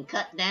 you can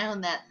cut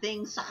down that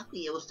thing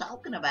Sakuya was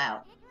talking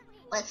about.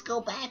 Let's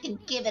go back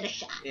and give it a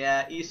shot.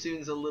 Yeah,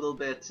 Isun's a little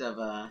bit of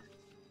a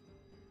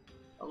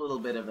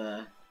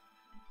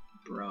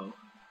bro.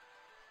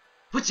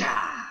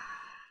 Whatcha!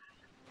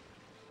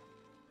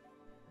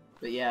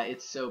 But yeah,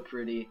 it's so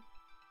pretty.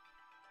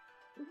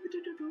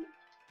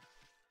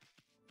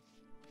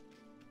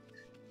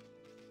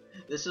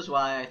 This is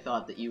why I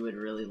thought that you would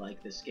really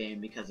like this game,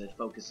 because it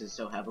focuses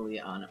so heavily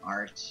on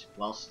art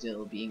while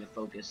still being a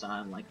focus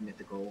on like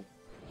mythical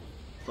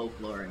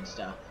folklore and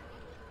stuff.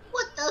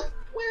 What the?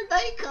 Where'd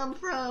they come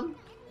from?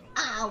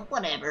 Ah,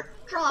 whatever.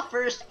 Draw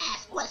first,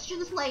 ask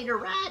questions later,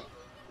 right?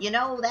 You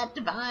know that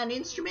divine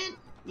instrument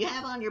you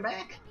have on your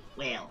back?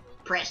 Well,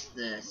 press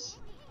this.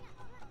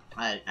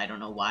 I don't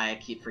know why I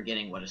keep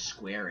forgetting what a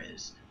square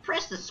is.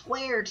 Press the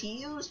square to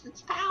use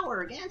its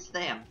power against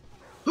them.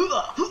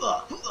 Hula,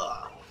 hula,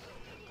 hula.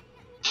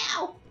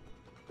 Ow!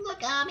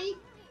 Look, Ōkami.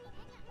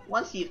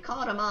 Once you've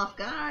caught them off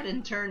guard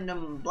and turned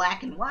them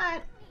black and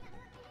white,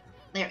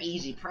 they're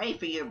easy prey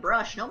for your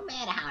brush, no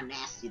matter how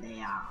nasty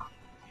they are.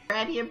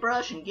 Grab your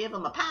brush and give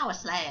them a power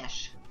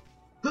slash.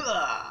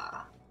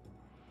 Hula!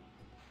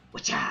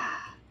 Whatcha!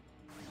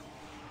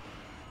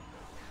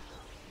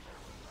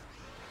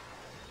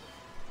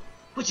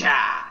 Whatcha!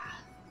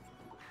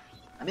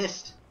 I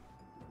missed.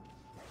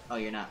 Oh,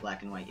 you're not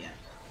black and white yet.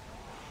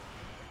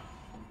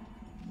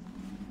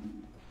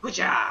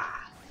 Whatcha!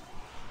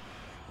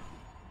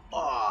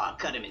 Oh,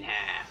 cut him in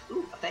half.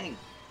 Ooh, a thing.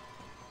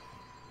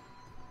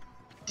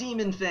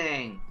 Demon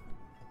Fang!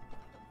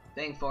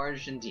 Fang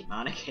forged in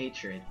demonic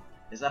hatred.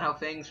 Is that how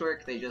fangs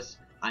work? They just,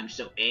 I'm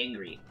so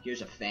angry.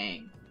 Here's a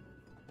fang.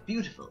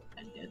 Beautiful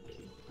and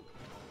deadly.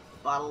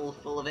 Bottle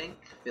full of ink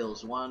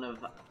fills one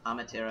of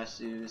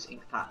Amaterasu's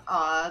ink pot.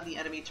 Ah, the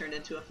enemy turned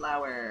into a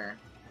flower.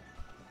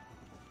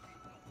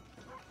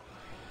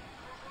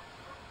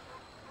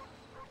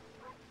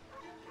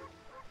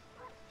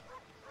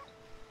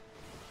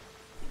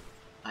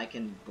 I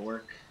can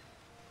bork,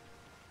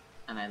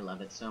 and I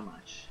love it so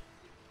much.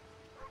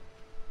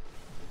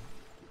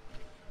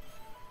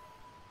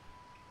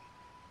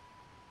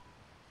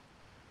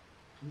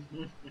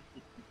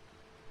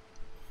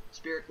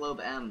 Spirit Globe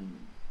M.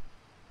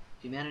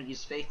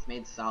 Humanity's faith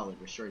made solid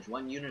restores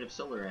 1 unit of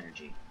solar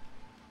energy.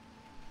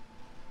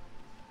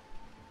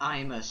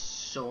 I'm a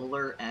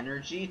solar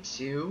energy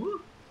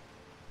too?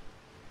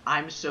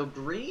 I'm so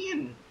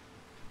green!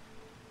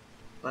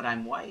 But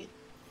I'm white.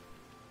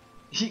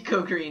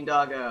 Eco green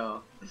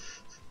doggo!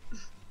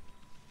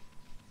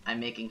 I'm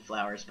making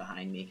flowers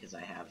behind me because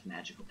I have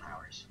magical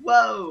powers.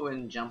 Whoa!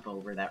 And jump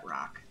over that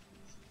rock.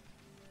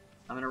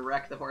 I'm gonna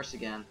wreck the horse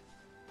again.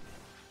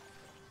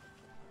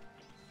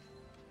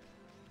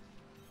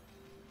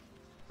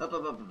 Up,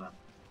 up, up, up, up.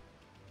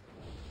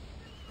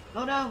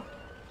 Oh no!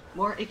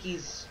 More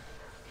ickies.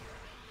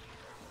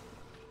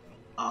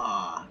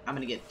 Ah, I'm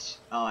gonna get...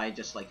 Oh, I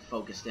just like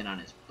focused in on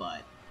his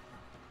butt.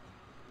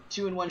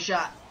 2 in 1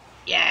 shot.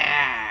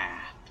 Yeah!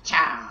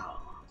 Chow!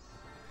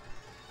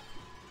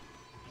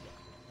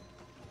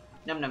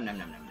 Num num num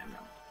num num num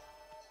num.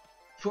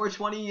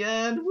 420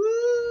 yen!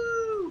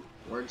 Woo!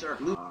 Words are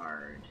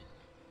hard.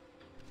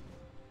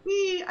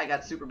 Whee! I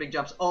got super big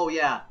jumps. Oh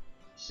yeah.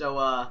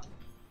 So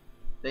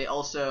they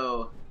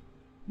also,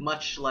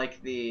 much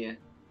like the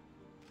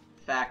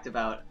fact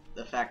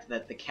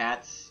that the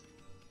Cats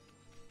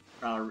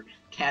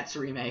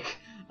remake,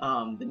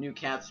 the new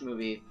Cats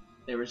movie,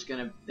 there was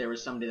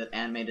somebody that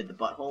animated the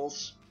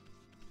buttholes.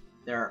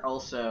 There are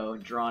also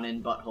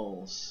drawn-in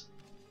buttholes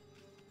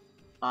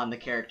on the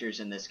characters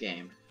in this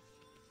game.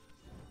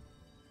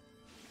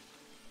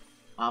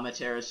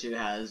 Amaterasu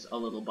has a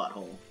little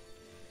butthole.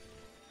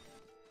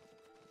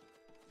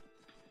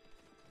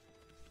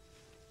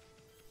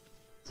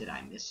 Did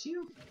I miss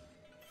you?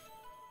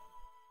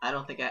 I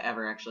don't think I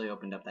ever actually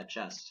opened up that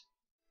chest.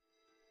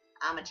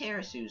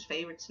 Amaterasu's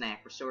favorite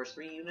snack restores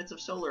 3 units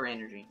of solar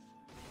energy.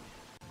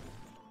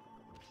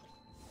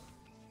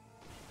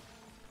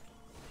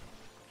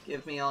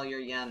 Give me all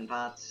your yen,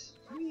 bots.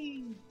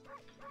 Whee!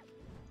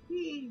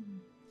 Whee!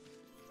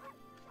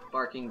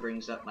 Barking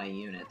brings up my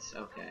units.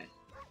 Okay.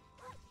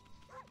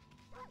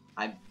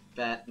 I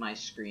bet my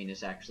screen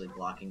is actually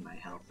blocking my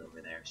health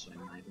over there, so I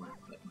might want to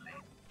put my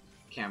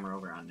camera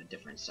over on a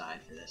different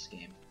side for this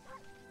game.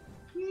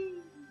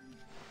 Whee!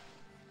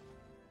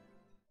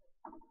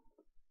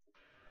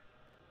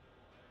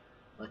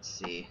 Let's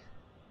see.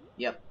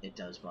 Yep, it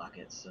does block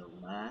it, so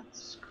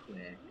let's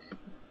quick.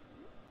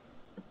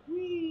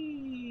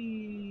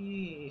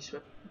 Whee!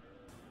 Swip.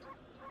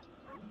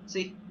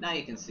 See, now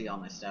you can see all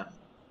my stuff.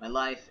 My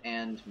life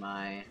and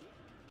my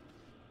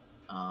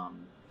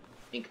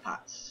ink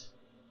pots.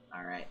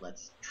 Alright,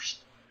 let's...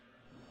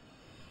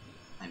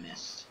 I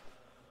missed.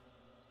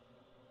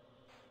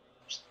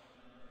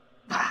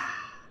 Bah!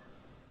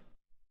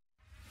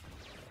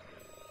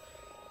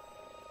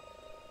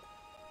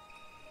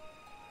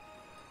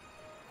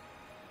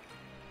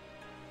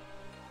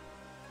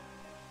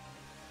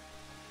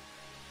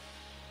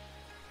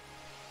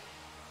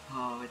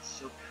 Oh, it's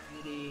so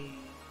pretty.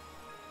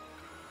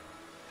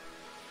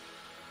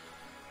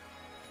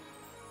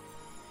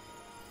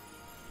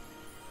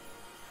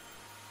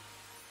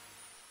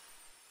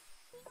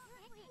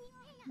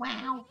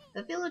 Wow,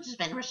 the village has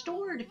been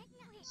restored.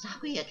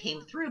 Sakuya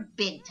came through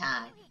big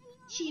time.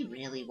 She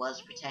really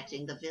was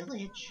protecting the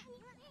village.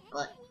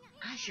 But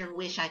I sure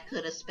wish I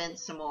could have spent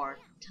some more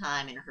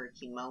time in her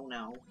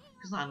kimono,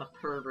 because I'm a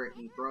pervert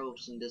and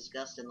gross and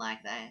disgusting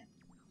like that.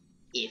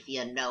 If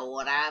you know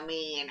what I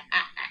mean.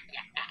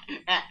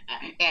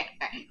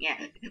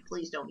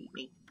 Please don't eat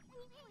me.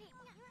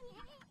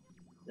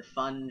 The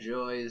fun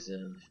joys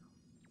of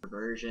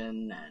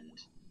perversion and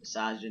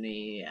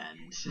misogyny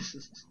and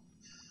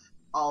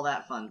all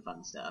that fun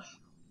stuff.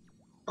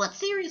 But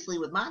seriously,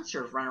 with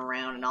monsters running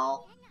around and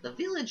all, the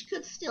village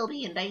could still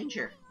be in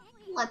danger.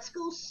 Let's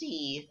go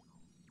see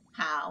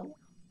how...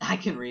 I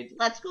can read.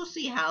 Let's go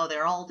see how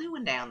they're all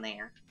doing down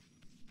there.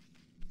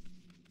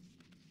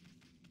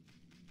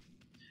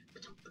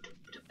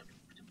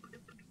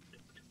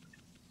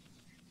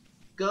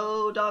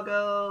 Go,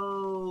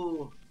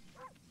 doggo!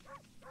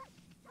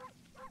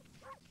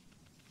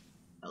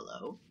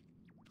 Hello?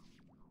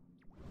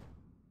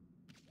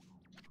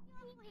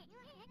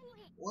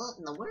 What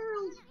in the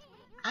world?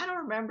 I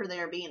don't remember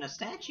there being a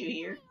statue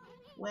here.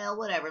 Well,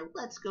 whatever.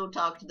 Let's go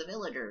talk to the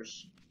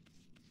villagers.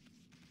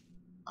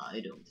 I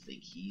don't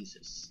think he's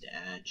a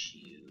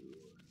statue.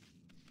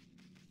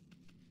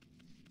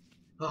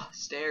 Oh,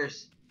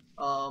 stairs.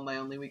 Oh, my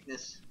only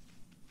weakness.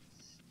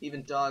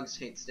 Even dogs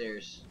hate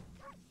stairs.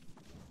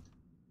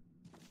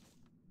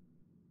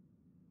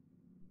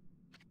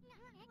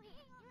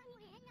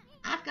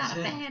 I've got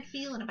a bad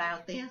feeling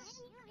about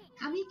this.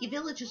 Kamiki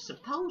Village is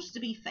supposed to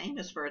be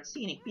famous for its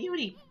scenic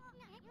beauty.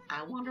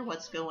 I wonder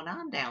what's going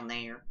on down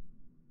there.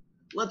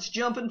 Let's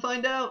jump and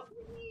find out!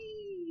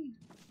 Whee!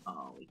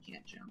 Oh, we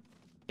can't jump.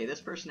 Okay,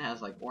 this person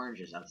has like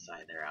oranges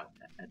outside their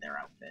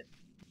outfit.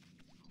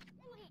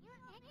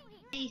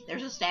 Hey,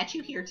 there's a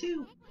statue here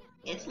too.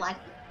 It's like...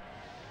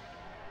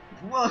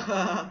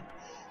 Whoa!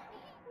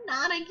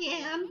 Not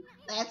again!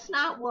 That's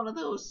not one of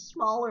those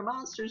smaller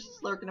monsters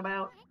that's lurking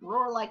about. A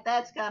roar like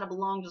that's gotta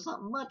belong to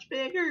something much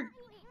bigger.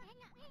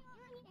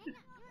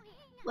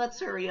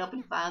 Let's hurry up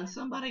and find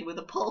somebody with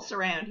a pulse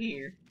around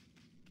here.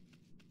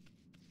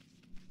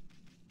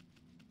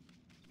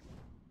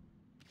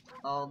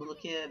 Oh, little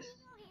kid.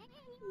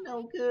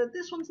 No good,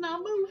 this one's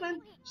not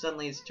moving.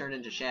 Suddenly he's turned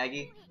into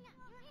Shaggy.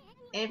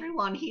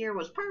 Everyone here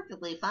was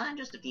perfectly fine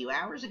just a few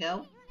hours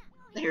ago.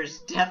 There's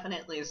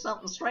definitely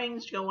something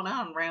strange going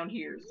on around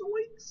here.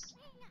 Zoinks!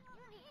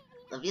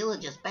 The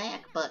village is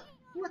back, but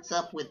what's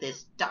up with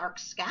this dark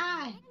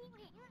sky?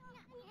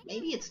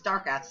 Maybe it's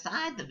dark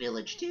outside the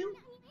village too?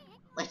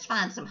 Let's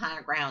find some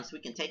higher ground so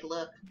we can take a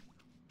look.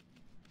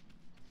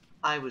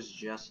 I was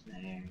just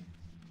there.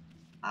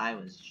 I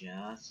was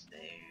just there.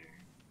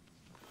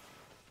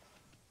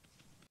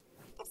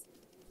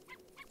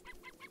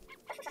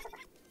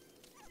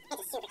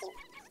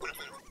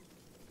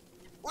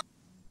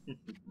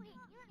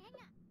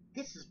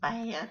 This is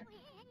bad.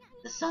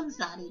 The sun's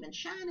not even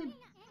shining.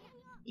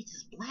 It's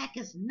as black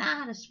as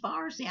night as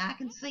far as the eye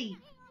can see.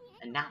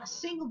 And not a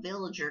single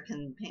villager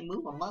can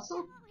move a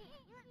muscle.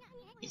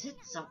 Is it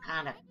some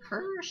kind of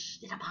curse?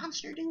 Did a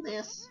monster do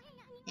this?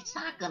 It's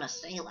not gonna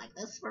stay like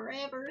this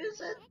forever, is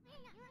it?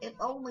 If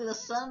only the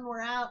sun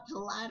were out to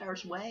light our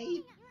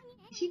way.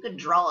 If you could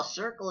draw a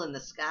circle in the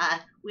sky,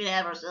 we'd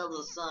have ourselves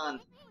a sun.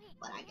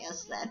 But I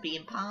guess that'd be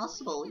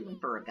impossible, even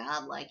for a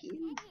god like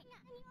you.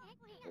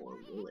 Or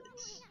will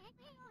it?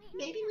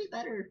 Maybe we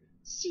better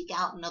seek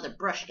out another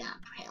brush god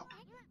for help.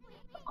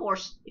 Of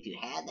course, if you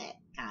had that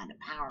kind of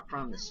power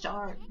from the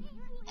start,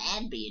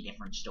 that'd be a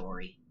different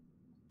story.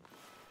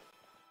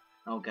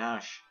 Oh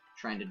gosh,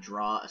 trying to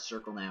draw a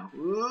circle now.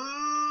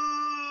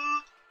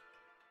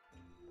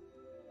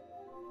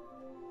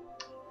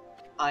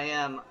 I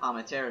am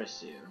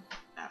Amaterasu,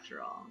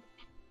 after all.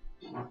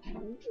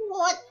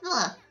 What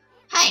the?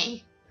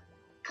 Hey!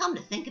 Come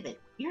to think of it,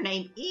 your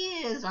name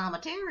is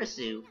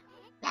Amaterasu.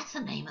 That's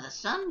the name of the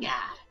sun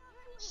god.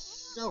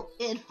 So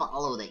it'd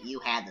follow that you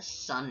had the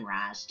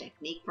sunrise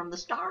technique from the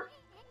start?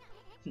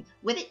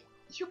 With it,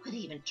 you could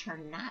even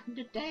turn night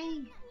into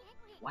day.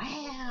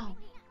 Wow,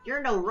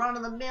 you're no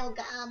run-of-the-mill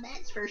guy,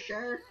 that's for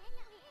sure.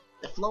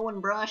 The flowing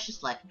brush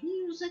is like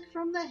music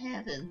from the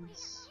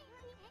heavens.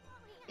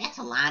 That's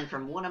a line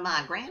from one of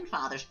my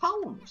grandfather's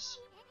poems.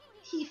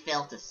 He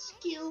felt a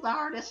skilled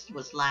artist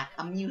was like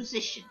a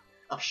musician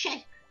of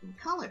shape and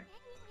color.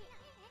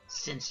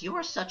 Since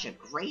you're such a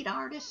great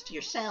artist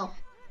yourself,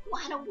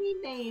 why don't we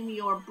name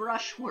your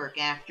brushwork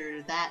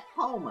after that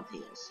poem of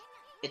his?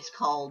 It's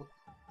called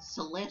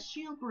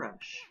Celestial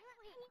Brush.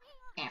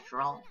 After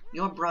all,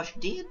 your brush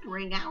did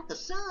bring out the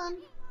sun.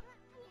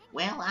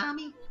 Well,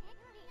 Ōkami,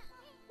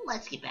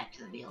 let's get back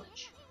to the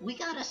village. We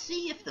gotta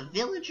see if the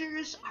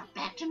villagers are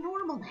back to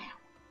normal now.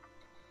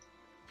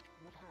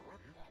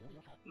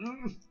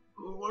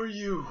 Who are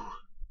you?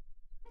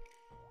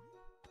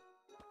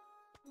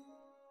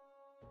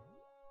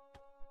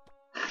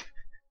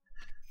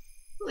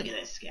 Look at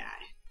this guy.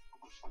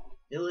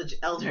 Village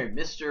Elder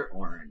Mr.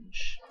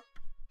 Orange.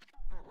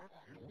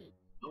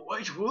 A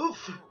white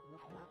wolf?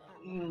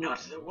 Not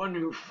the one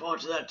who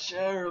fought that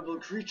terrible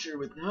creature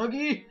with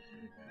Nagi?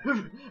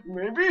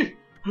 Maybe?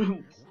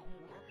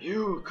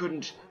 You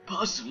couldn't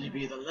possibly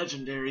be the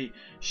legendary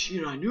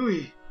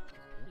Shiranui.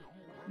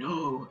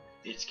 No,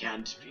 it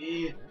can't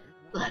be.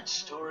 That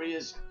story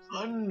is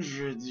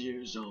hundreds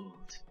years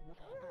old.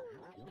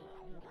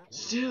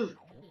 Still,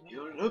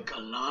 you look a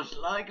lot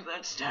like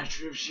that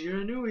statue of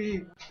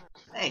Shiranui.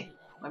 Hey,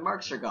 my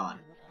marks are gone.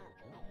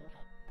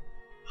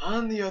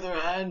 On the other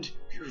hand,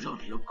 you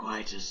don't look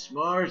quite as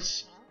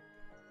smart.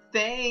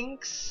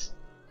 Thanks!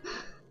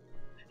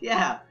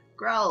 Yeah,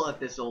 growl at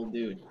this old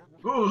dude.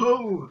 Ho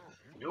ho!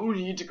 No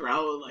need to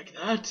growl like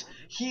that.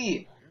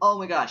 Oh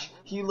my gosh,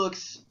 he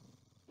looks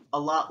a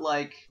lot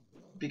like,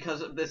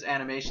 because of this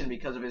animation,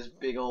 because of his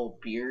big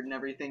old beard and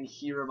everything,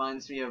 he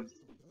reminds me of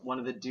one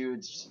of the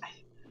dudes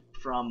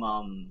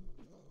from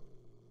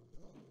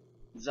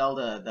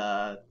Zelda,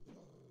 the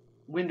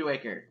Wind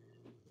Waker.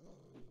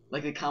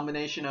 Like the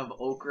combination of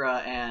Okra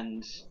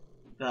and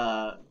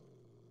the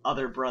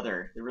other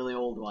brother, the really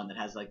old one that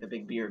has like the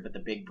big beard but the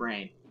big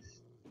brain.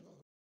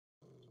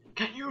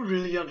 Can you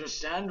really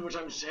understand what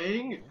I'm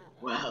saying?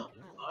 Well,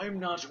 I'm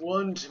not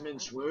one to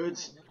mince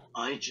words.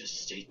 I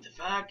just state the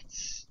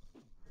facts.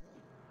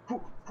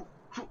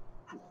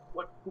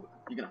 What?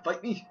 You gonna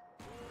fight me?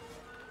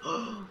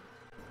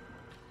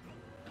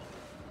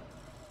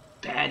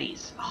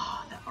 Baddies.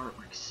 Oh, that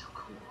artwork is so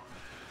cool.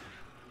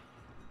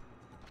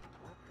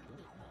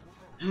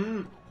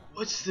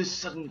 What's this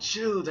sudden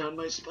chill down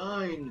my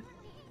spine?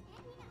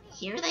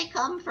 Here they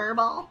come,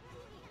 Furball.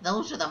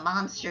 Those are the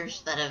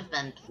monsters that have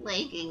been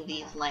plaguing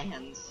these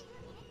lands.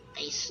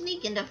 They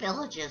sneak into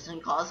villages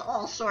and cause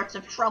all sorts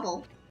of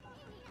trouble.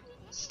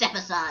 Step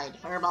aside,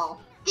 Furball.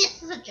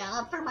 This is a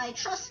job for my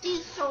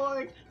trusty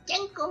sword,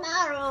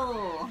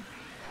 Denkomaru.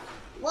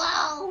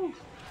 Whoa!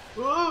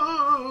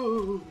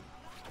 Whoa!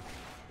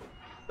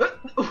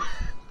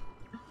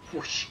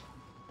 Whoosh.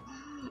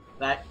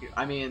 That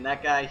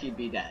guy, he'd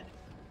be dead.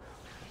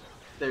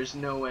 There's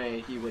no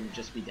way he wouldn't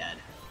just be dead.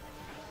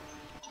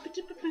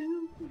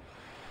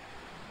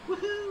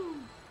 Woohoo!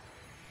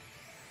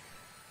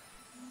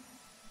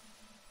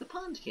 The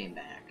pond came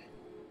back,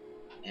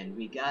 and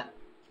we got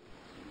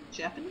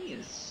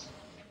Japanese.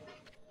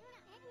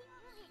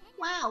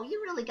 Wow,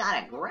 you really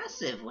got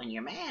aggressive when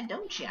you're mad,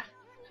 don't you?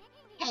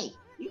 Hey,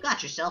 you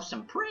got yourself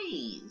some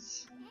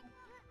praise.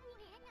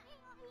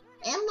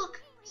 And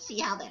look, see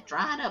how that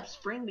dried up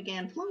spring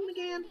began flowing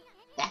again?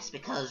 That's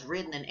because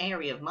ridding an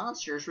area of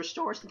monsters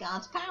restores the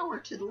god's power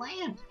to the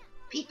land.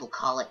 People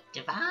call it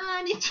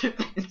divine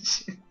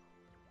intervention.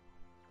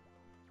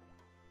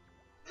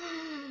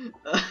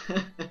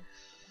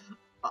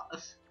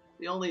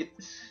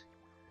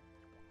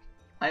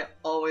 I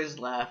always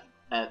laugh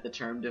at the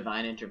term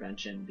divine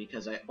intervention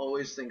because I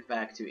always think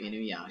back to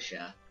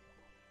Inuyasha,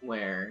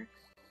 where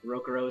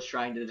Rokuro is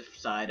trying to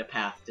decide a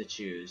path to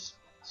choose.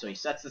 So he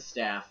sets the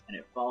staff, and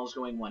it falls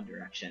going one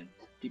direction.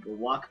 People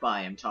walk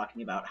by him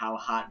talking about how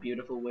hot,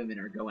 beautiful women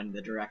are going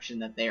the direction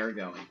that they are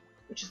going,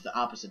 which is the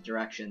opposite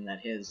direction that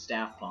his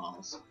staff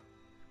falls.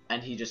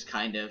 And he just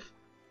kind of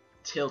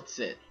tilts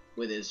it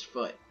with his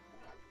foot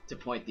to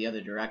point the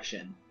other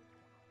direction,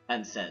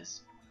 and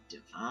says,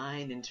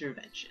 "Divine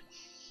intervention."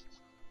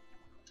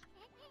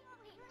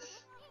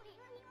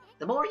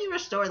 The more you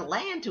restore the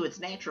land to its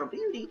natural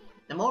beauty,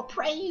 the more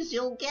praise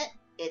you'll get.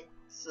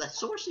 It's the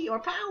source of your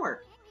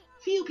power.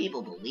 Few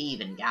people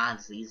believe in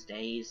gods these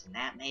days, and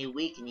that may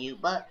weaken you,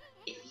 but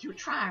if you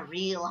try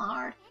real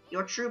hard,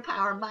 your true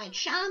power might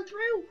shine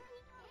through.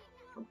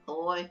 But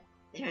boy,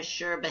 there's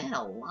sure been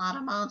a lot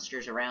of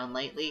monsters around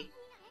lately,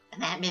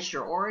 and that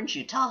Mr. Orange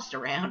you tossed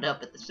around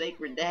up at the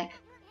sacred deck,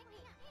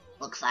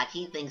 looks like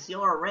he thinks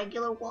you're a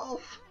regular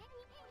wolf.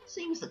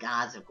 Seems the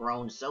gods have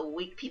grown so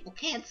weak people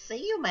can't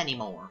see them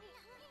anymore.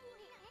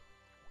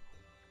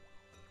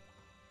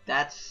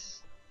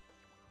 That's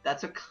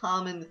a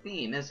common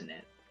theme, isn't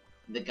it?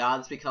 the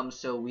gods become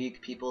so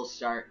weak, people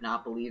start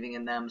not believing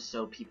in them,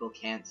 so people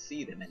can't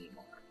see them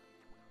anymore.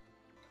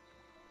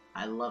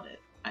 I love it.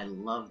 I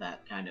love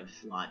that kind of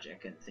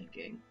logic and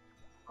thinking.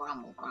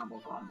 Grumble, grumble,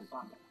 grumble,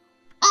 grumble.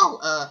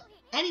 Oh,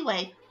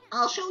 anyway,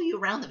 I'll show you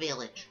around the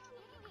village.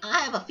 I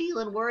have a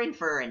feeling we're in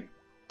for an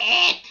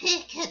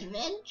epic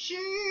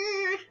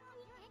adventure.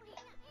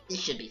 This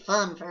should be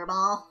fun,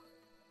 Furball.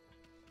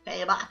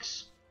 Pay a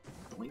box.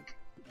 Boink.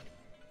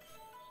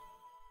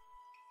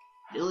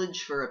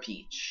 Village for a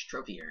peach.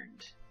 Trophy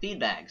earned. Feed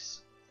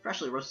bags.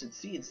 Freshly roasted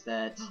seeds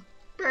that...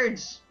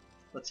 Birds!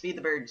 Let's feed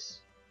the birds.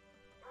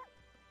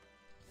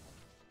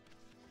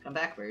 Come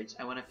back, birds.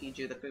 I want to feed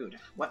you the food.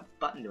 What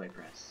button do I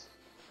press?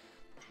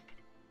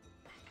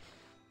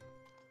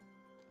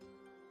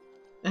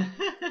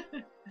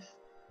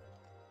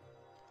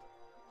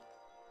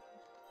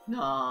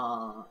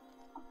 No.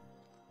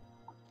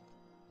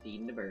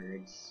 Feeding the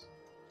birds.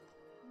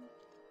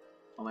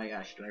 Oh my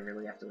gosh, do I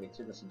really have to wait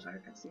through this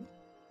entire cutscene?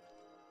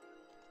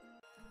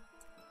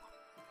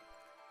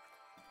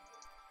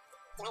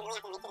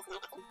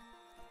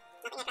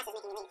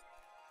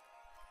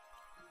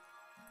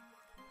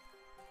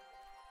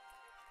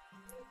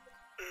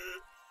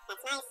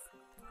 That's nice.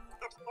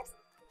 Oops.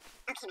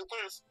 Okay, my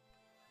gosh.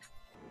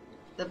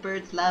 The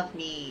birds love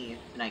me,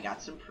 and I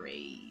got some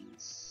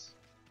praise.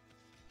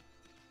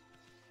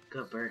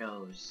 Good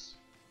birdos.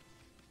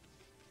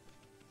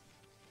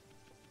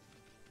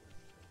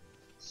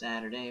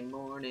 Saturday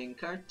morning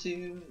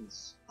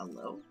cartoons.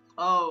 Hello?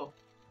 Oh,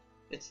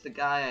 it's the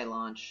guy I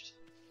launched.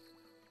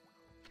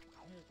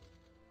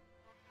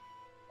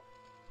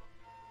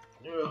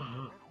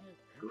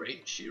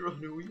 Great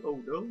Shiranui,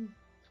 oh no.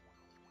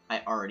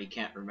 I already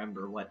can't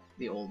remember what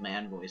the old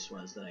man voice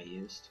was that I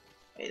used.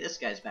 Hey, this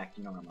guy's back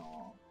to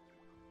normal.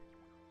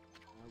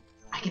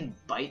 I can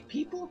bite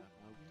people?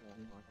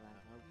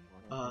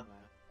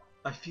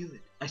 I feel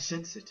it. I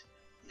sense it.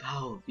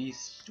 Foul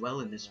beasts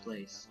dwell in this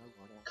place.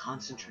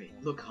 Concentrate.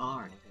 Look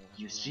hard.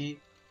 You see?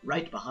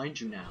 Right behind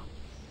you now.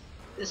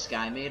 This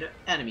guy made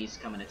enemies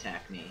come and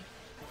attack me.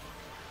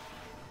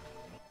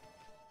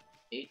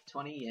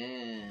 820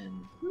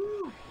 yen.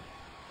 Woo!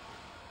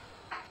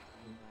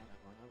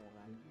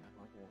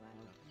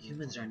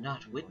 Humans are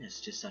not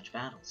witness to such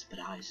battles, but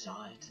I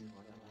saw it.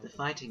 The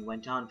fighting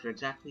went on for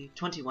exactly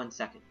 21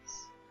 seconds.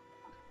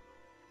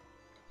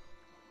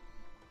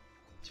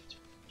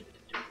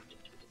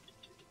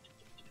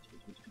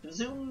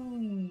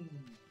 Zoom!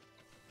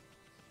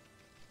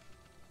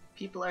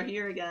 People are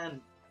here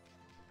again.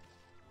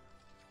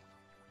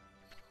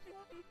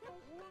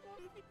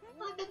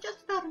 I've had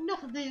just about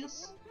enough of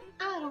this.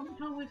 I don't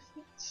know if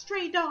it's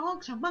stray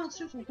dogs or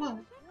monsters or what,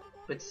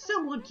 but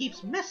someone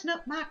keeps messing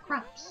up my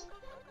crops.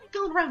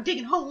 Going around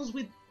digging holes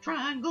with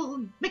triangle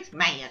and makes me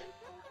mad.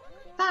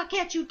 If I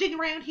catch you digging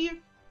around here,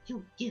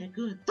 you'll get a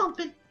good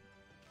thumping.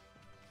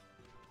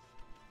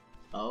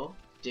 Oh,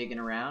 digging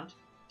around?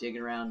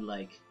 Digging around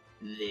like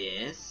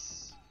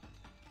this?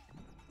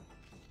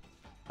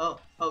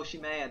 Oh, she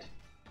mad.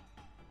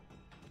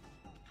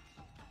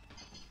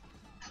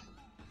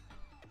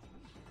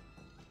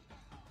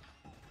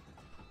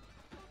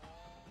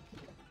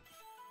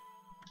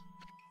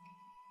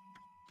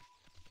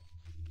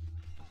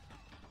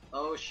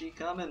 Oh, she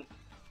coming.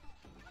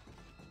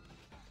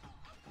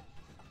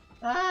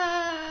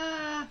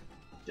 Ah!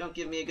 Don't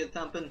give me a good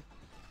thumping.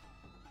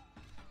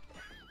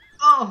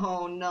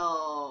 Oh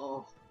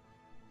no!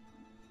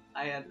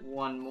 I had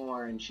one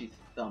more and she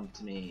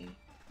thumped me.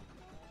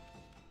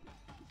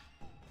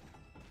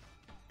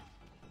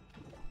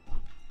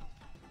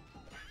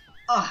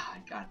 Ah,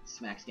 I got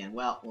smacked again.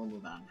 Well, we'll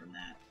move on from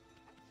that.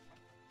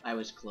 I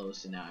was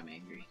close and now I'm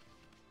angry.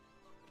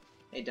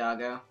 Hey,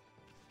 doggo.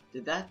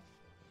 Did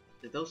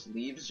those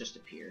leaves just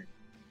appear?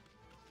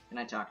 Can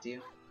I talk to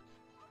you?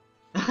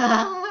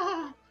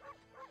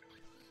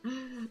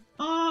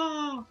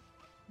 Oh!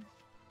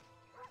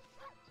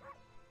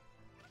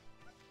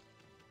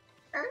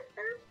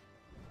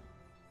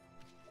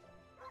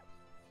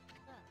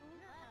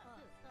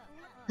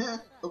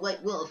 A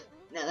white wolf.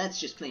 Now that's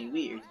just plain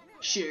weird.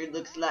 Sure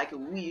looks like a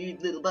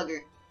weird little bugger.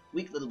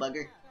 Weak little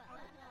bugger.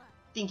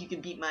 Think you can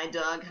beat my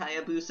dog,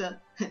 Hayabusa?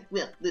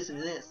 Well, listen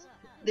to this.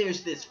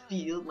 There's this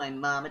field my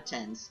mama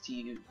tends to,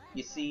 you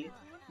see?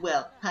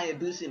 Well,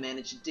 Hayabusa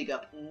managed to dig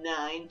up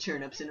 9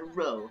 turnips in a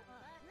row,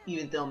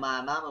 even though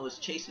my mama was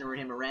chasing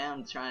him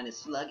around trying to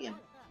slug him.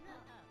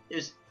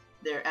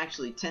 There are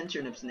actually 10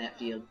 turnips in that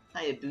field.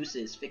 Hayabusa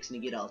is fixing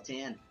to get all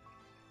 10.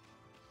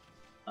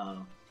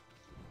 Oh.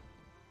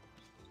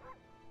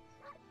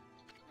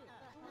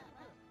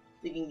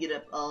 You can get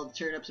up all the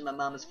turnips in my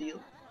mama's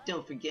field.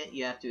 Don't forget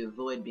you have to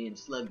avoid being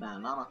slugged by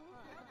mama.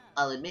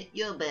 I'll admit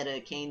you're better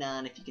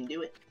canine if you can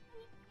do it.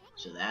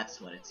 So that's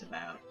what it's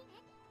about.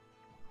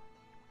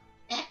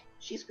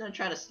 She's gonna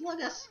try to slug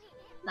us?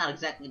 Not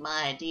exactly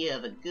my idea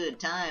of a good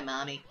time,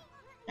 Mommy.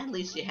 At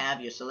least you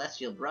have your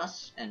celestial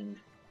brush and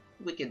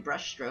wicked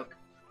brush stroke.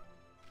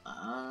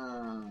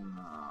 Oh.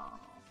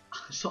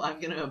 So I'm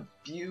gonna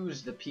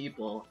abuse the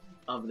people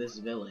of this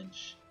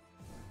village.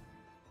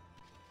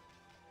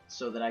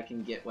 so that I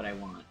can get what I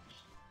want.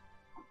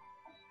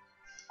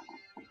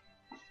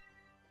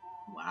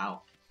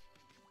 Wow.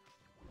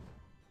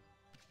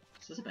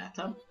 Is this a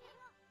bathtub?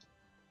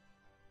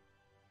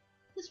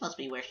 This must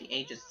be where she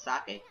ages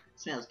sake.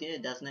 Smells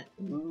good, doesn't it?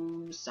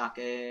 Ooh,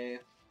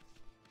 sake.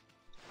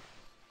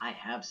 I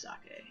have sake.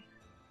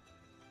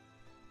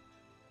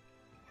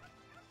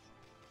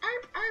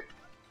 Arp, arp!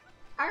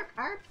 Arp,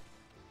 arp!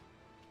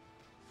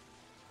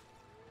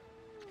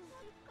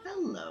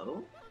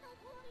 Hello.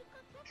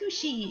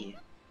 Kushi!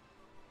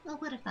 Oh,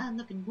 what a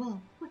fine-looking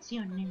wolf. What's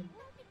your name?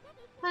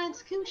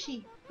 Mine's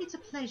Kushi. It's a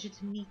pleasure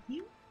to meet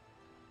you.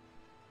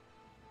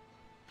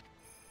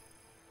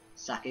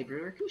 Sake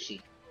brewer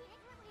Kushi.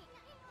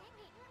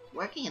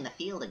 Working in the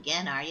field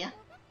again, are ya?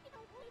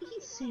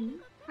 Soon.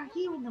 Are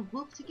you and the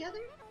wolf together?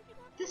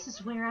 This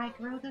is where I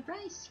grow the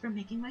rice for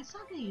making my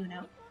sake, you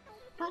know.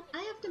 But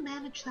I have to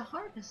manage the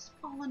harvest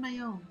all on my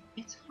own.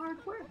 It's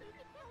hard work.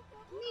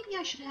 Maybe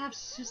I should have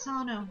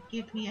Susano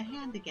give me a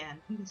hand again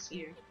this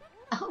year.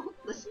 Oh,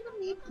 listen to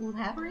me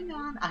blabbering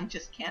on. I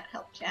just can't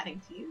help chatting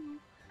to you.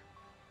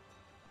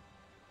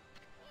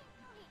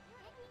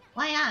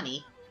 Why,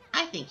 Ami,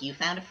 I think you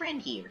found a friend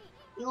here.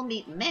 You'll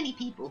meet many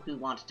people who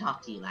want to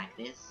talk to you like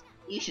this.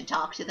 You should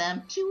talk to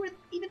them 2 or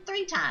even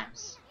 3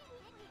 times.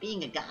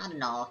 Being a god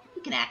and all,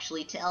 you can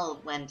actually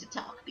tell when to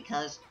talk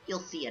because you'll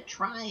see a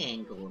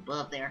triangle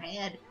above their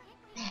head.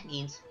 That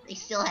means they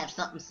still have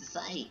something to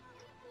say.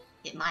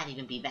 It might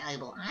even be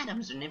valuable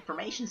items and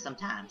information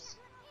sometimes.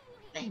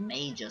 They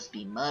may just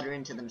be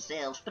muttering to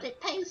themselves, but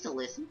it pays to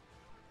listen.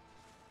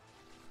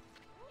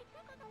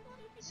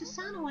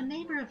 Susano, a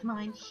neighbor of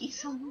mine,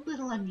 he's a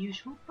little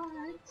unusual, but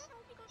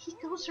he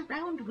goes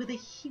around with a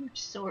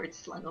huge sword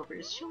slung over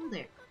his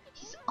shoulder.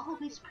 He's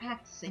always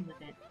practicing with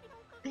it.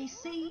 They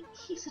say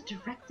he's a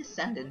direct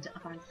descendant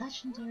of our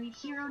legendary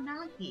hero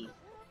Nagi.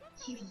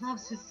 He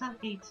loves his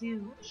sake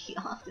too. He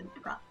often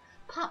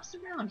pops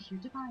around here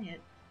to buy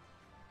it.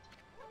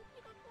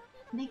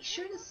 Make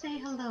sure to say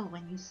hello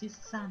when you see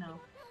Susano.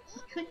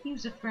 He could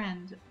use a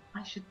friend,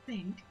 I should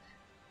think.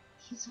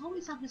 He's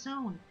always on his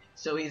own.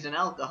 So he's an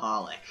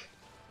alcoholic.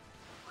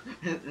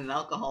 An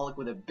alcoholic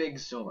with a big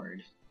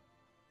sword.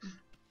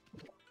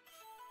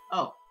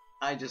 Oh,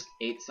 I just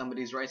ate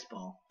somebody's rice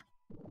ball.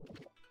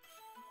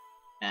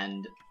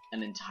 And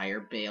an entire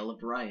bale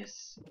of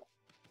rice.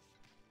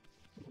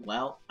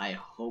 Well, I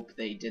hope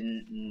they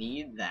didn't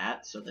need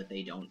that so that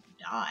they don't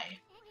die.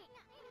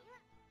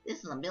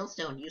 This is a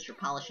millstone used for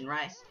polishing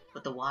rice,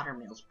 but the water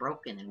mill's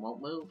broken and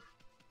won't move.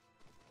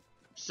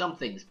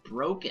 Something's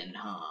broken,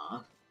 huh?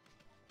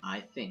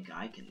 I think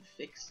I can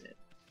fix it.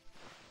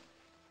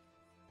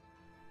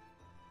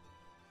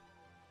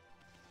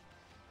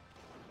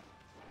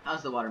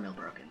 How's the watermill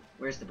broken?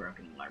 Where's the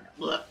broken watermill?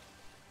 Blah.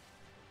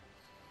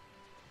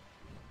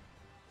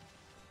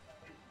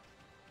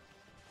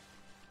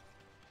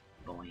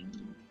 Boing.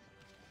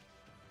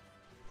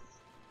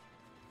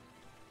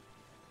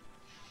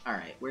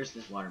 Alright, where's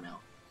this watermill?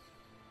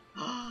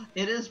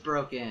 It is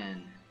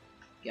broken!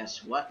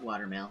 Guess what,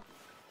 watermill?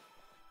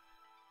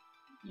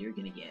 You're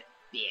gonna get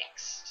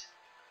fixed.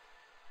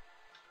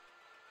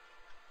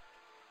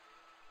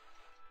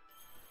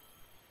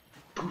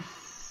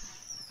 Poof.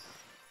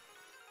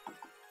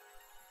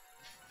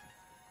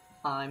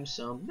 I'm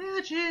some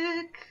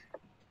magic!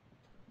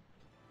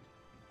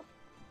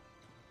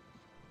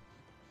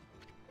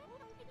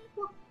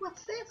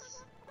 What's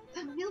this?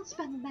 The mill's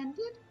been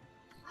mended?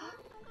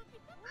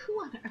 Who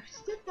on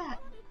earth did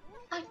that?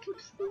 I've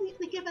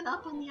completely given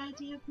up on the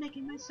idea of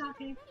making my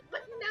sake,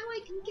 but now I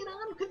can get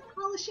on with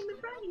polishing the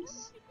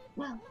rice.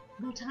 Well,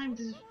 no time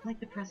to like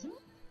the present.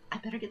 I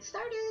better get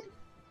started.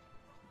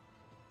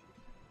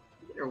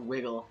 Look at her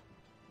wiggle.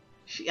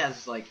 She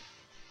has, like...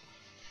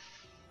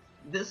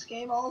 This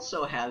game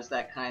also has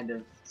that kind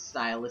of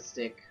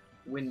stylistic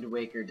Wind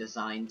Waker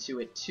design to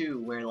it, too,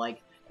 where,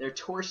 like, their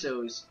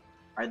torsos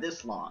are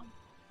this long,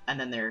 and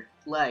then their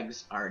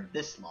legs are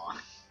this long.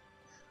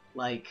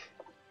 Like...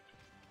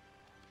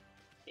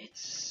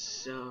 It's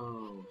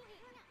so...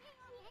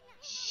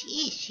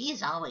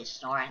 She's always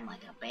snoring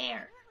like a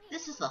bear.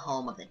 This is the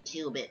home of the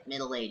 2-bit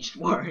middle-aged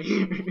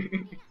warrior.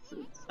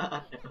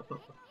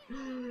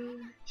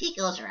 He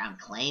goes around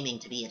claiming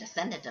to be a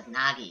descendant of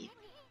Nagi.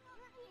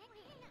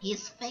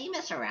 He's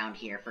famous around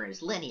here for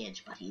his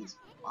lineage, but he's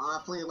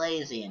awfully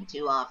lazy and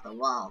too off the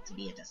wall to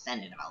be a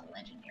descendant of a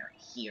legendary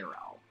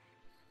hero.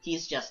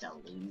 He's just a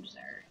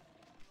loser.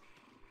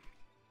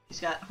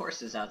 He's got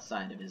horses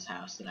outside of his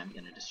house that I'm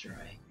gonna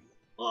destroy.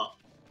 Oh.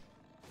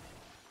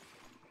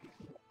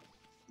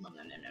 No,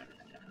 no, no, no,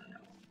 no,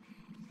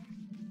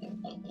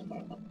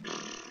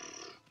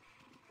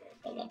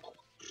 no, no.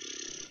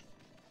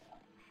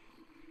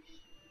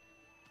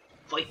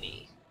 Fight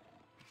me!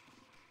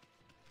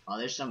 Oh,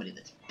 there's somebody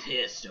that's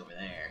pissed over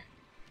there.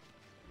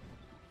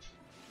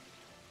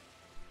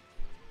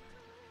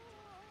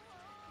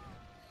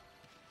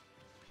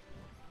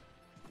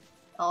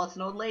 Oh, it's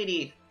an old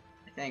lady,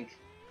 I think.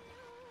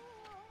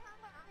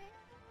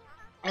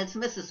 It's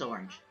Mrs.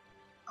 Orange,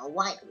 a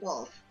white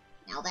wolf.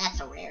 Now that's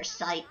a rare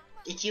sight.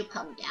 Did you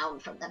come down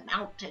from the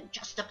mountain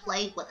just to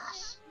play with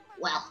us?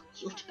 Well,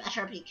 you'd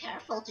better be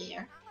careful,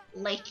 dear.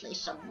 Lately,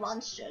 some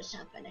monsters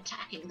have been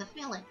attacking the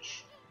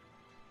village.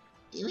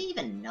 Do you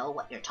even know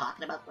what you're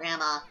talking about,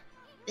 Grandma?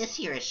 This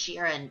here is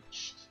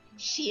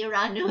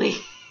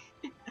Shiranui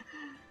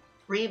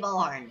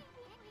Reborn.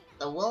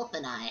 The wolf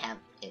and I have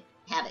it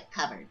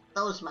covered.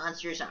 Those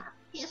monsters are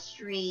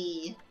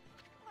history.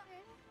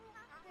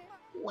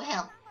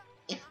 Well,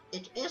 if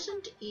it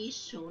isn't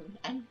Isun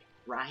and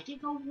riding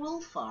a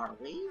wolf, are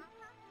we?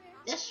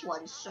 This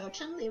one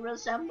certainly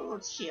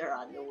resembles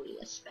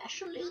Shiranui,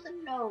 especially the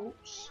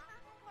nose.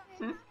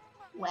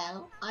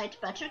 Well, I'd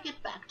better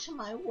get back to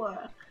my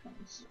work.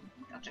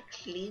 I've got to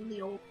clean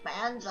the old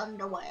man's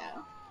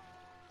underwear.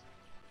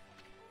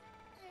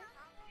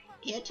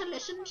 Here to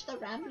listen to the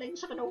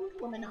ramblings of an old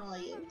woman, are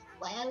you?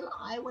 Well,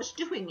 I was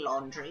doing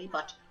laundry,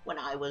 but when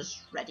I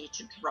was ready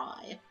to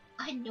dry,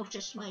 I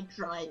noticed my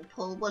drying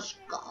pull was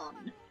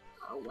gone.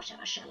 Oh,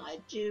 whatever shall I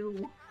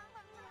do?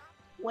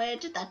 Where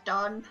did that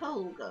darn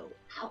pole go?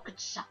 How could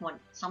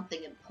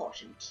something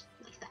important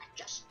like that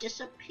just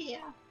disappear?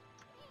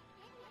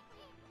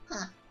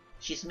 Huh.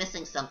 She's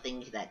missing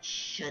something that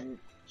should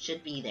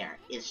be there,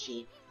 is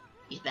she?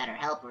 You'd better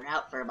help her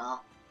out,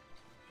 Furball.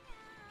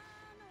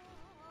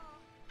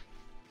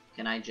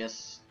 Can I draw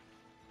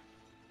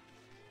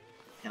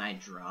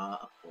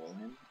a pole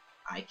in?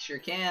 I sure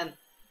can.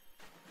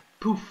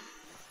 Poof!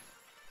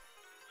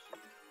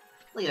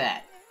 Look at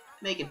that.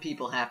 Making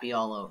people happy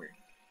all over.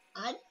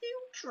 A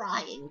new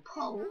drying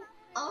pole?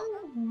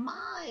 Oh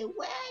my,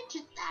 where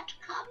did that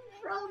come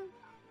from?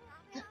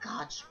 The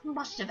gods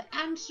must have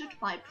answered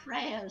my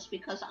prayers,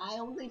 because I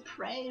only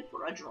pray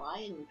for a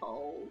drying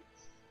pole.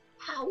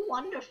 How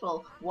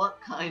wonderful!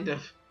 What kind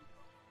of...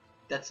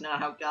 That's not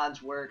how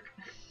gods work.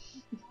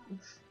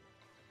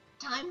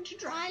 Time to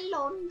dry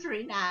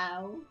laundry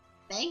now.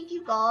 Thank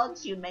you,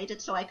 gods, you made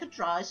it so I could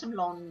dry some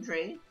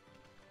laundry.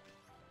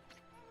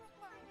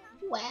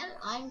 Well,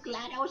 I'm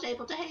glad I was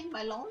able to hang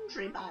my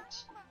laundry,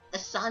 but the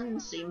sun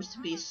seems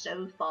to be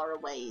so far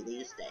away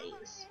these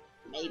days.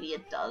 Maybe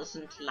it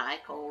doesn't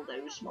like all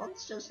those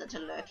monsters that are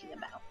lurking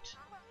about.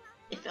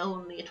 If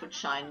only it would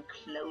shine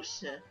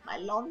closer, my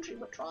laundry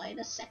would dry in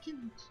a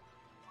second.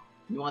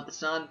 You want the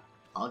sun?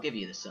 I'll give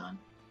you the sun.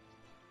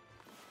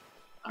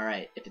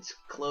 Alright, if it's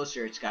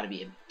closer, it's gotta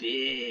be a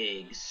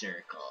big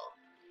circle.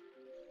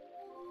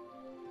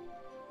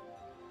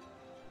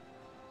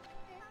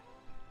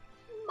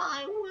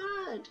 My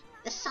word!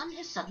 The sun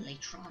has suddenly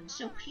drawn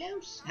so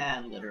close.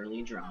 And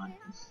literally drawn.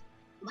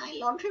 My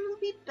laundry will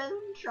be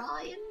bone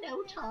dry in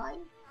no time.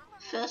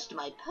 First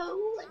my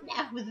pole, and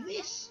now with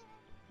this.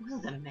 Will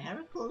the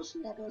miracles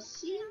never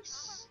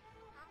cease?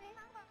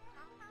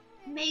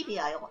 Maybe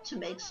I ought to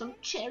make some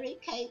cherry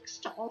cakes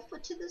to offer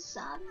to the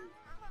sun.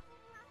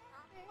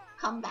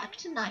 Come back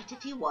tonight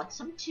if you want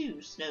some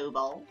too,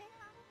 Snowball.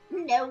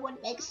 No one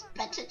makes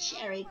better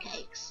cherry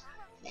cakes.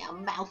 They are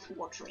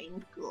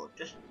mouth-watering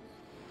good.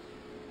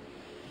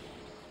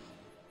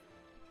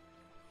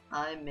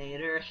 I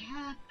made her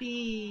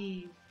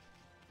happy.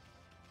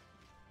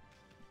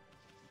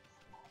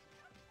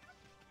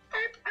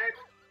 Erp, erp.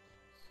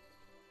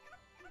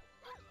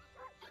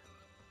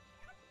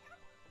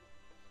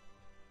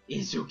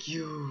 He's so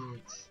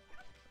cute.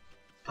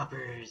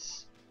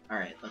 Puppers.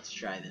 Alright, let's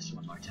try this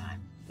one more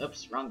time.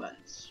 Oops, wrong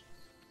buttons.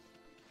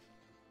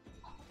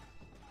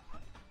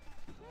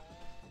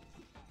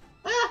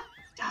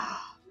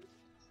 Ah!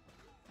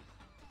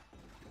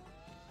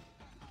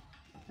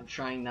 I'm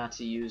trying not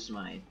to use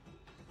my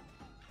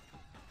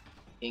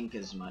ink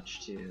as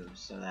much too,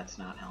 so that's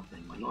not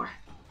helping anymore.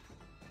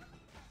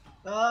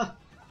 Ah!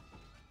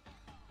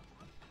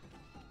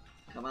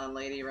 Come on,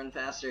 lady, run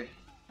faster.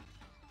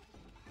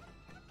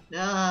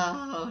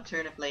 No,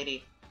 turnip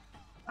lady.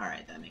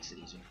 Alright, that makes it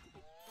easier.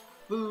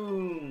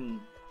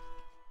 Boom!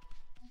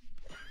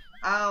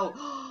 Ow!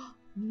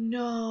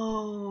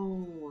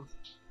 No!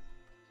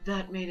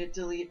 That made it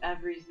delete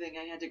everything.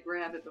 I had to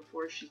grab it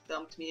before she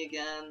thumped me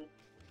again.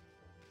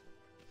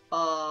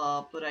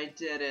 Oh, but I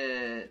did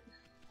it.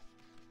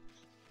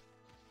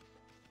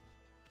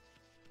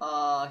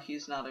 Oh,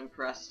 he's not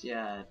impressed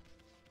yet.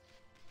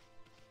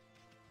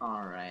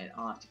 Alright,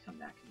 I'll have to come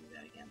back and do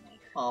that again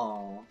later.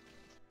 Oh.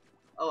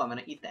 Oh, I'm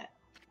gonna eat that.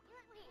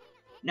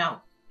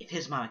 No! If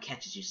his mama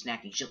catches you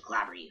snacking, she'll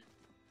clobber you.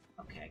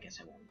 Okay, I guess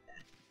I won't eat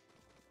that.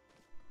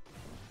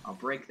 I'll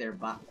break their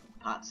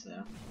pots,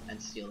 though,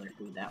 and steal their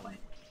food that way.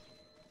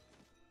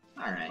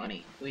 Alright,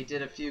 funny. We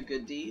did a few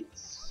good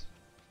deeds.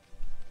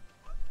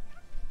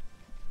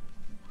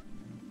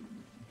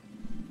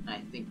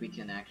 I think we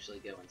can actually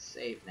go and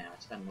save now.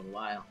 It's been a little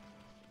while.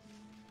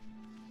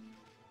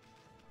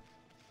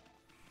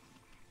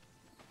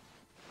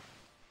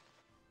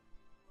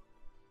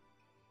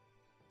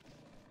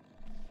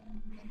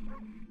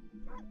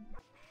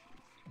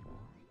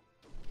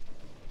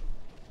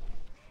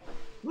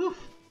 Woof!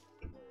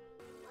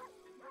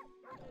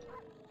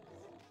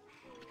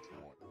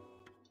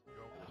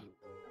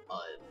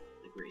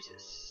 The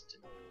greatest.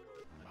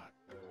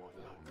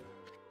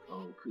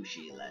 Oh,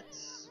 Kushi,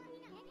 let's...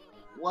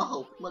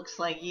 Whoa, looks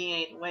like he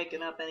ain't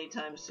waking up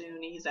anytime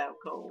soon. He's out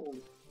cold.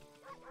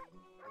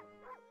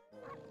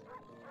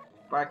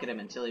 Bark at him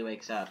until he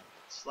wakes up.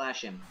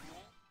 Slash him.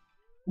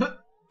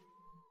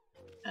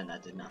 And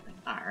that did nothing.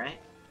 Alright.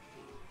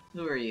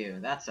 Who are you?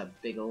 That's a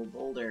big old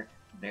boulder.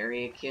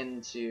 Very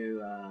akin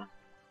to,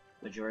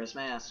 Majora's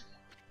Mask.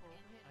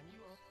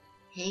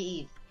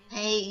 Heave,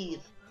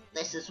 heave.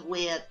 This is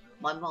weird.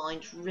 My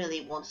mind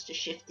really wants to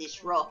shift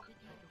this rock.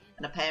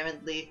 And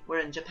apparently we're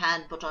in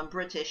Japan, but I'm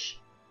British.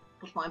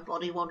 But my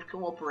body won't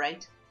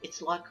cooperate.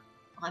 It's like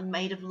I'm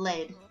made of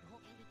lead.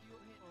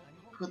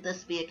 Could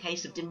this be a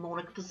case of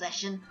demonic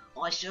possession?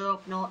 I sure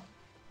hope not.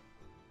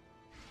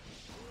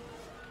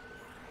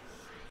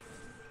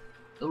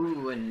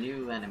 Ooh, a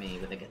new enemy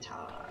with a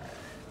guitar.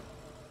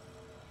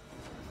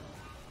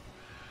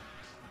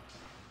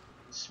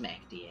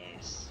 Smack the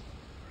ass.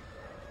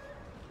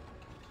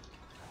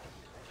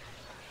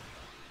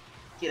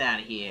 Get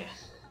out of here.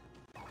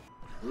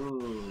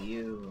 Ooh,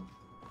 you.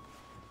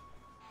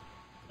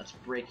 Let's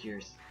break your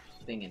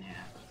thing in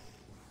half.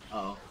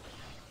 Oh,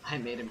 I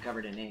made him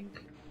covered in ink.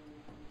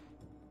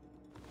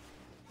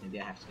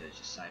 Maybe I have to go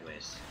just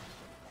sideways.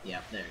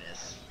 Yep, there it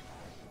is.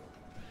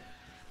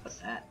 What's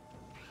that?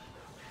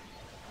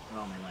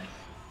 Oh, my life.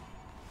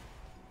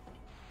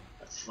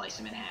 Let's slice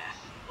him in half.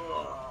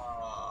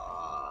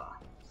 Oh.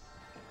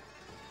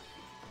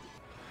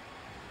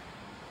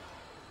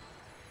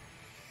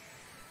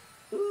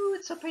 Ooh,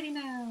 it's so pretty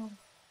now.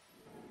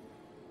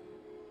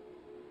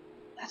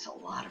 That's a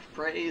lot of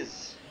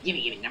praise.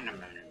 Gimme, gimme, nom nom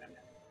nom nom nom.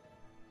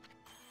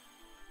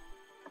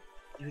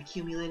 You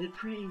accumulated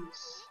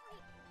praise.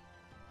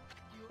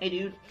 Hey,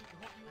 dude.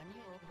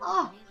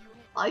 Oh,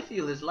 I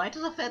feel as light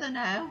as a feather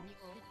now.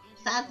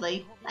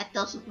 Sadly, that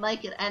doesn't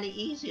make it any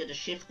easier to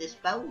shift this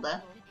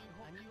boulder.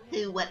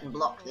 Who went and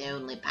blocked the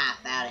only path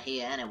out of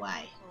here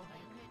anyway?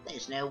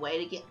 There's no way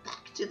to get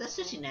back to the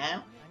city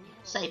now.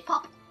 Say,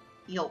 Pop,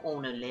 your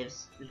owner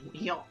lives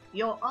here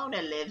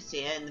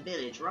in the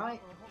village,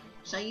 right?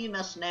 So you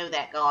must know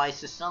that guy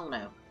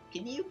Susanoo.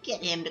 Can you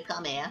get him to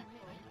come here?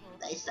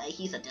 They say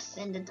he's a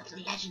descendant of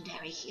the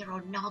legendary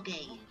hero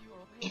Nagi.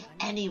 If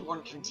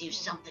anyone can do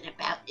something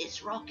about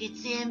this rock,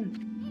 it's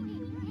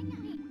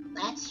him.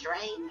 That's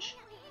strange.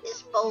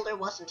 This boulder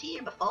wasn't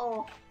here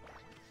before.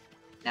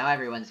 Now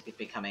everyone's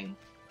becoming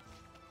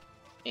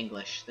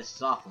English. This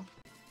is awful.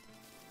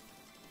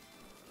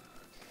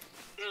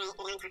 Alright,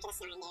 we're gonna talk to the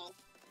snoring dude.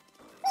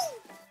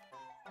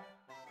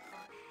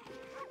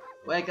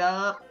 Wake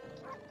up!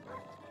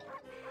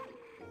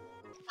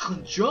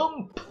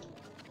 Jump!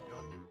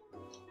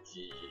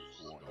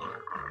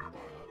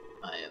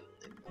 I am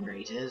the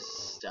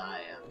greatest. I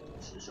am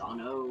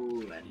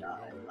Susanoo, and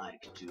I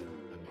like to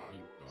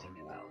think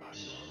about.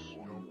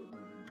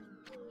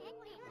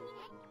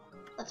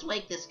 Let's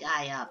wake this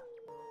guy up.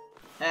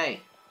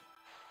 Hey,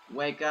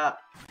 wake up!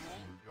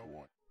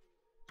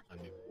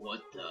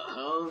 What the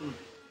hell?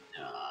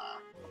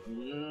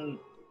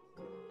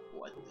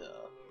 What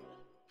the?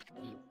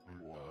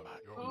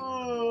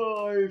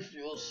 Oh, I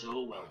feel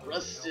so well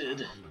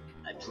rested.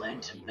 I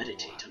plan to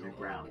meditate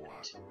underground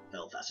and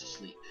fell fast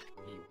asleep.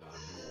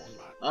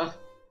 Huh?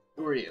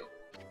 Who are you?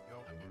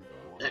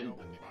 And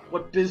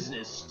what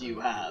business do you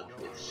have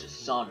with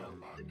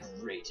Susanoo, the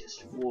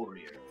greatest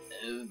warrior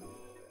ever?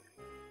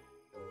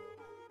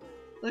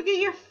 Look at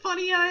your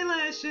funny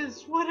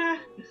eyelashes! What a...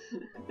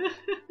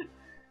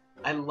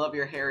 I love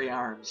your hairy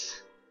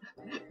arms.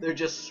 They're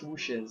just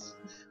swooshes.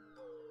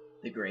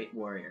 The great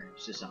warrior,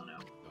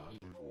 Susanoo.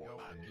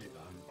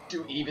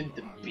 Do even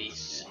the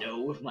beasts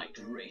know of my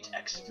great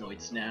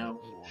exploits now?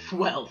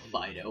 Well,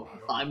 Fido,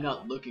 I'm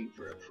not looking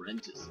for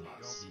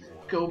apprentices.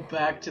 Go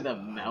back to the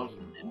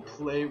mountain and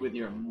play with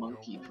your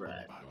monkey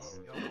friends.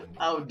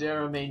 How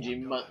dare a mangy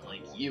mutt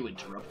like you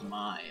interrupt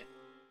my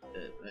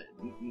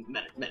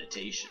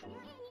meditation?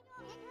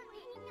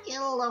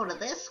 Get a load of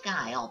this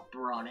guy, all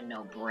brawn and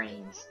no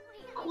brains.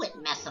 Quit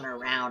messing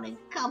around and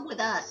come with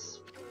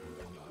us.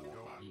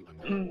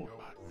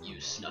 You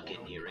snuck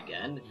in here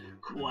again?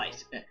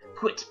 Quite.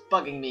 Quit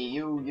bugging me,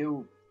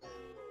 you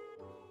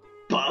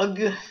bug!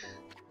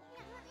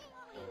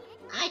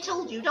 I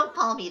told you, don't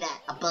call me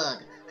that, a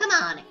bug. Come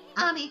on,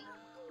 Ami.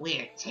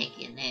 We're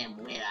taking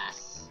him with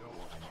us.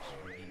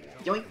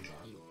 Yoink!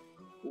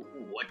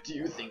 What do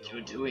you think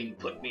you're doing?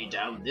 Put me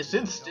down this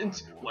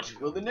instant! What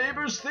will the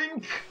neighbors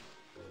think?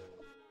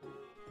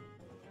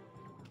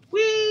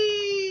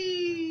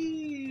 Whee!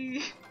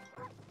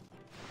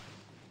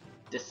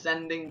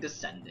 Descending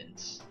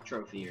Descendants.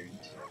 Trophy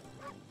earned.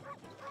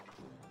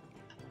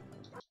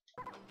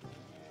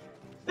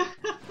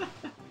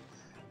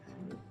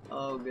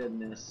 Oh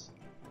goodness.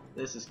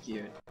 This is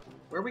cute.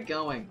 Where are we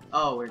going?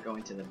 Oh, we're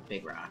going to the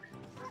big rock.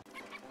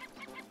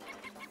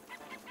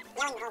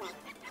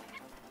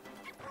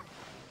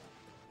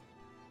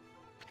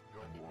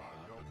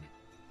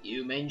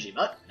 You mangy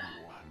mutt.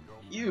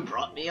 You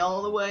brought me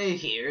all the way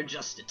here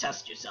just to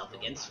test yourself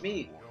against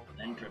me,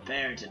 then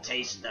prepare to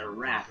taste the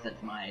wrath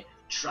of my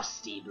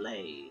trusty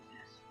blade.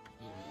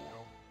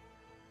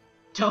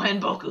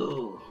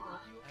 Tohenboku!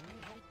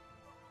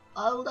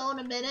 Hold on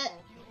a minute.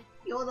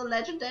 You're the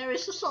legendary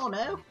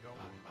Susanoo?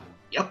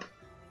 Yup,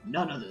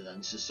 none other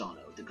than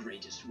Susanoo, the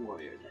greatest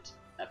warrior that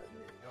ever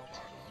lived.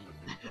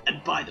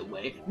 And by the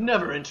way,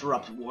 never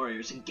interrupt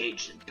warriors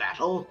engaged in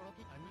battle.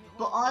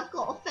 But I've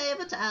got a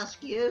favor to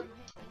ask you.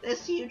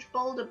 This huge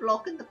boulder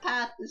blocking the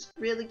path is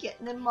really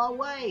getting in my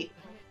way.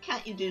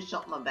 Can't you do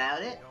something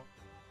about it?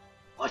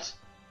 What?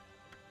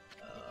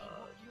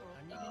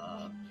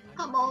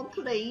 Come on,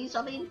 please.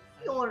 I mean,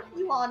 you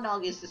are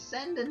Nagi's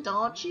descendant,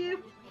 aren't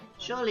you?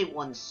 Surely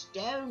one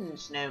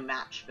stone's no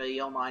match for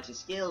your mighty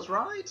skills,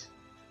 right?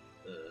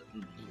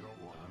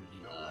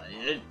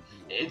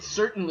 It's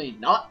certainly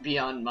not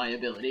beyond my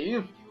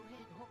ability.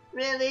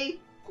 Really?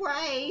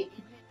 Great.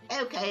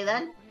 Okay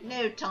then.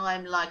 No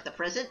time like the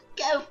present.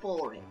 Go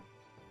for it.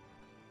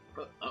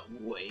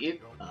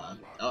 Wait.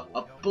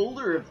 A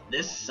boulder of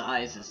this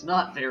size is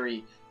not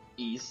very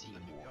easy,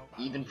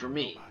 even for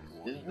me.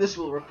 This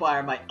will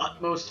require my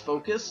utmost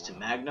focus to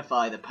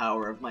magnify the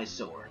power of my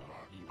sword.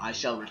 I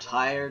shall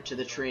retire to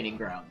the training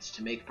grounds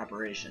to make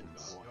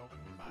preparations.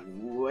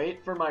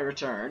 Wait for my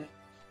return.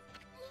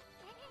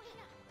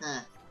 Huh.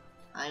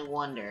 I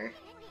wonder.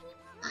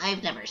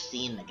 I've never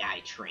seen the guy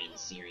train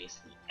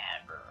seriously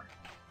ever.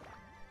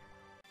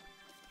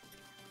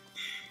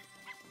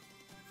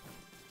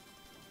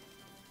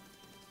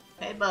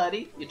 Hey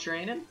buddy, you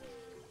training?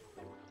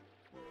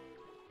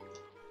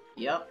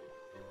 Yep.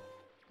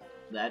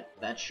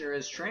 That sure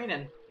is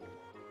training.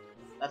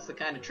 That's the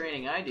kind of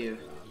training I do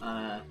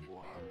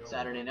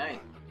Saturday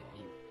night.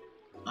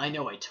 I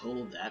know I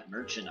told that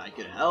merchant I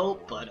could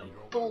help, but a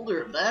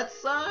boulder of that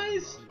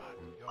size?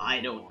 I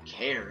don't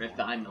care if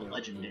I'm of a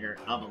legendary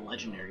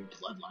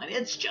bloodline,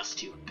 it's just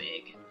too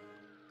big.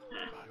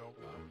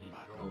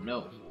 Oh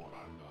no.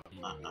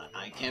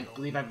 I can't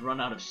believe I've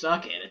run out of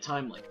sake at a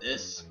time like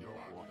this.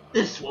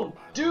 This won't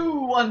do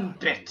one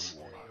bit!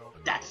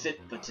 That's it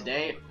for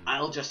today.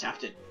 I'll just have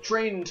to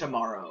train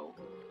tomorrow.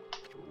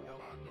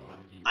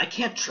 I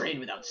can't train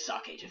without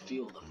sake to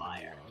fuel the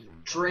fire.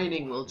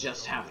 Training will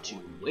just have to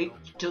wait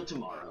till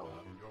tomorrow.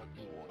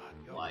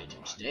 Why do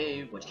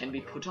today what can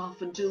be put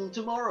off until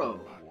tomorrow?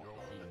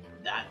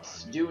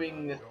 That's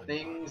doing the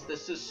things the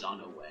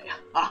Susanoo way.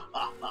 Ha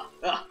ha ha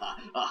ha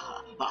ha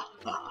ha ha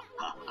ha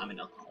ha. I'm an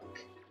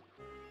alcoholic.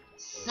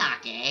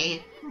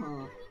 Sake?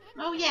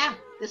 Oh yeah,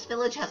 this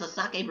village has a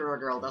sake brewer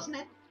girl, doesn't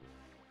it?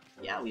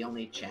 Yeah, we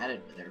only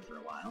chatted with her for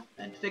a while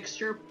and fixed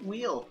her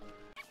wheel.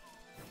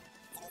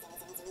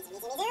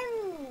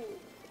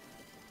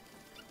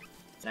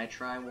 Did I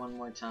try one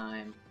more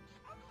time?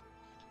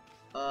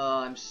 Oh,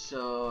 I'm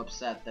so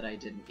upset that I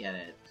didn't get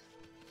it.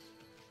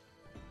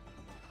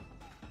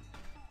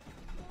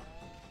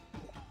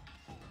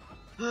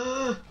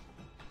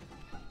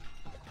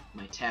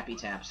 My tappy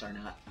taps are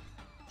not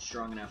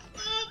strong enough.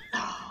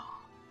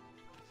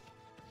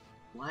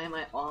 Why am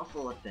I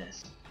awful at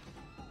this?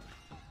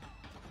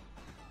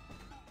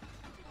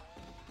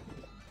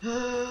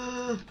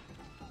 Got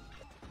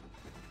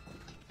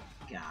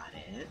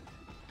it.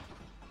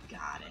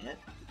 Got it.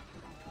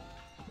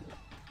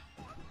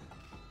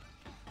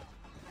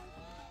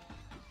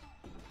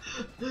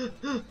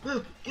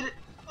 Get it!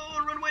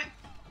 Oh, run away!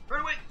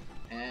 Run away!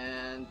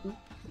 And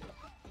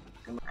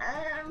come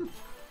on.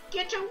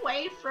 Get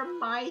away from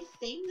my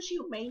things,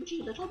 you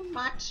mangy little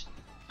mutt.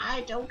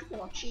 I don't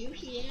want you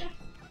here.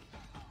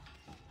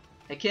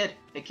 Hey kid!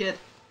 Hey kid!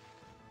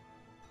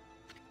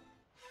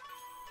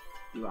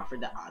 You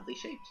offered the oddly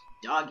shaped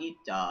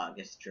dog-eat-dog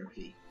as a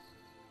trophy.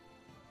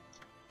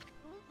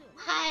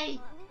 Hey,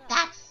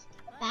 that's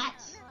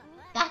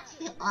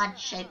the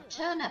odd-shaped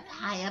turnip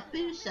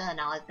Hayabusa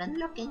I've been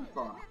looking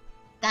for.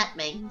 That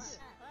means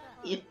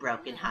you've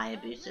broken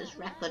Hayabusa's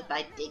record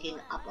by digging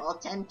up all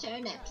 10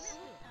 turnips.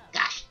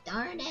 Gosh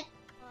darn it.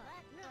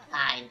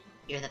 Fine,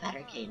 you're the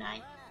better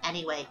canine.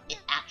 Anyway, it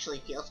actually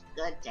feels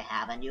good to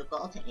have a new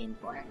goal to aim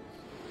for.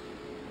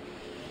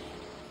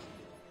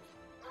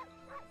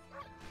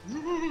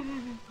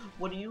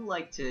 What do you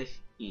like to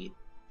eat?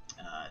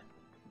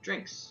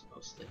 Drinks,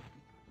 mostly.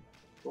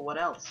 But what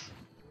else?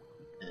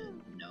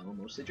 No,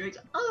 mostly drinks.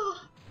 Oh,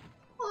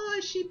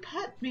 she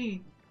pet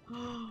me.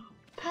 Oh,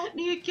 pet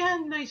me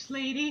again, nice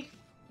lady.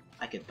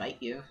 I could bite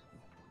you.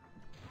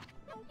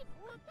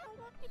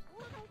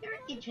 You're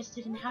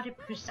interested in how to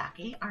brew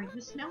sake, are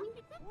you, Snowy?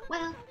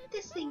 Well,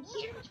 this thing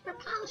here is for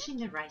polishing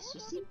the rice, you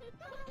see.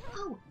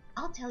 Oh,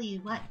 I'll tell you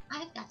what,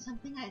 I've got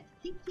something I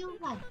think you'll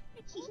like.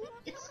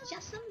 It's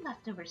just some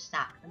leftover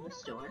stock from the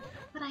store,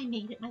 but I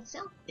made it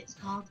myself. It's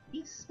called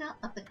Vista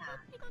of the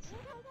Gods.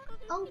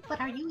 Oh, but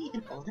are you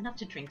even old enough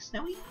to drink,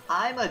 Snowy?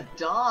 I'm a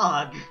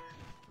dog.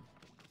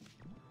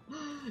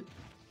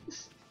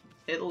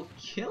 It'll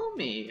kill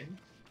me.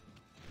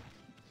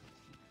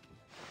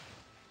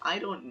 I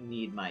don't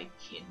need my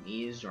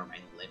kidneys or my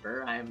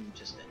liver. I'm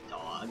just a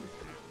dog.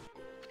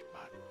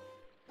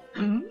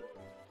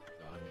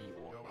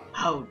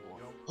 Oh,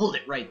 hold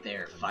it right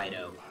there,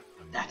 Fido.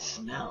 That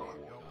smell.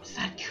 Is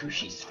that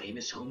Kushi's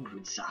famous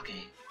homebrewed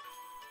sake?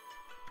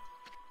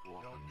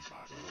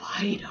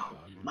 Fido,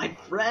 my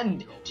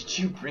friend, did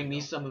you bring me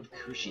some of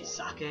Kushi's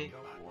sake?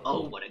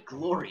 Oh, what a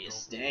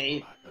glorious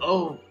day.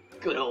 Oh,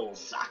 good old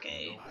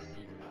sake.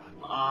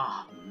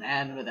 Ah,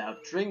 man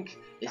without drink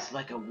is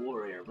like a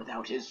warrior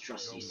without his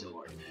trusty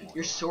sword.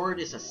 Your sword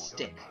is a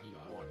stick.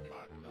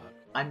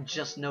 I'm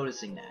just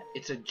noticing that.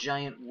 It's a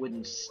giant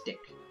wooden stick.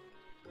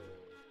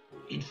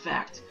 In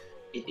fact,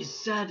 it is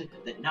said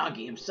that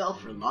Nagi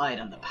himself relied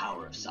on the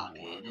power of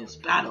sake in his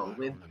battle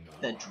with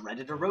the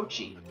dreaded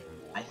Orochi.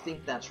 I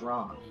think that's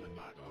wrong.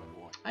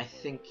 I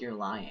think you're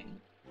lying.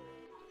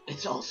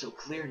 It's all so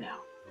clear now.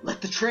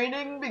 Let the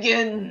training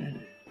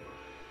begin!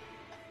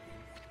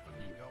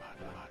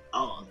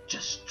 I'll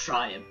just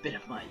try a bit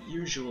of my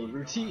usual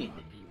routine.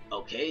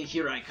 Okay,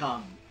 here I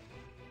come.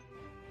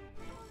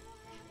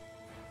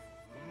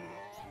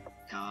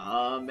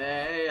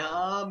 Kamehameha!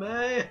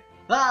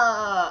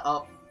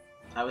 Oh,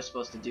 I was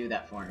supposed to do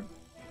that for him.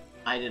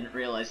 I didn't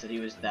realize that he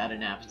was that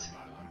inept.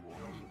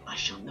 You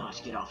shall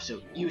not get off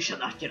so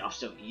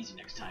easy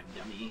next time,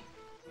 dummy.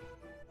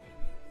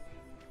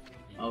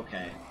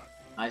 Okay,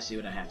 I see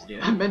what I have to do.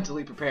 I'm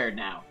mentally prepared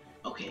now.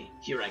 Okay,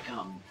 here I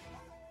come.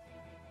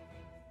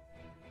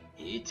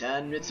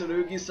 Itan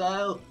Mitsurugi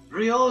style,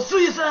 Ryo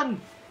Suyasan!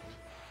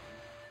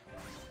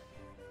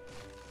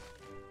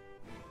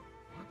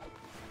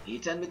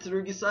 Itan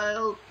Mitsurugi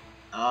style,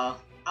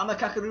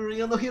 Amakakaru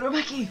Ryo no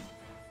Hiromaki!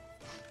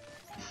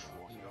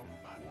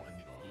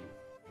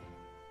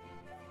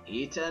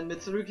 Itan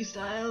Mitsurugi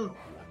style,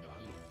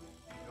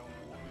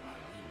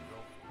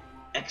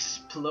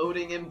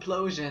 Exploding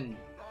Implosion!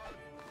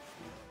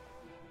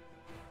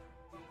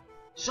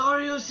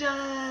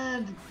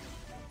 Soryu-san!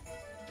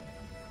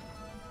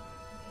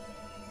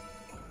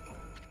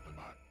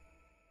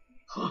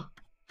 Huh.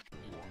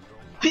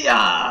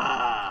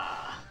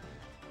 Pia!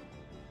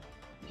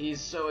 He's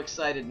so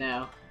excited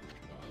now.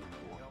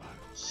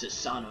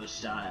 Sasano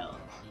style.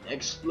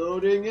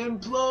 Exploding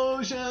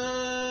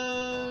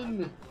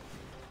Implosion!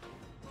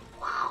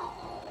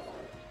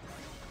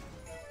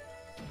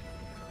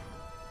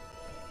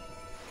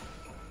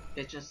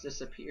 It just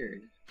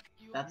disappeared.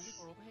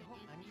 That's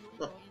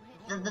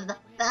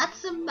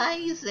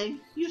amazing!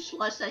 You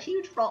sliced a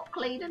huge rock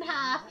clean in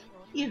half.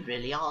 You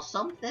really are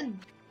something.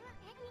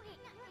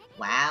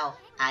 Wow,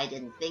 I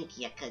didn't think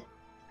you could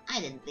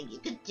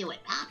do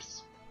it,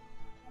 Pops.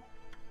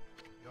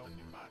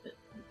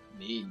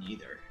 Me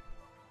neither.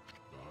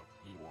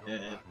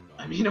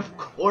 I mean, of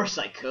course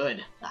I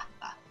could.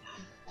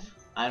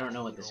 I don't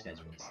know what this guy's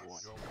voice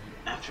is.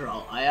 After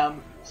all, I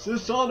am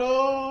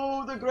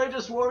Susanoo, the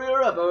greatest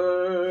warrior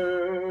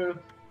ever!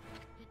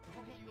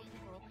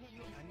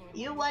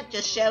 You weren't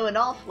just showing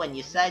off when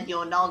you said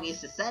you're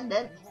Nagi's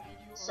descendant.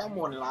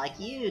 Someone like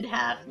you'd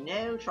have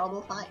no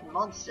trouble fighting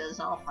monsters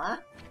off, huh?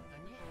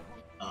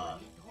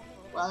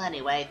 Well,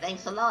 anyway,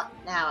 thanks a lot.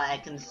 Now I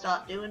can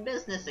start doing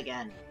business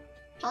again.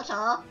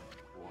 Ta-ta!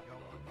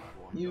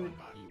 You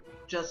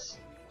just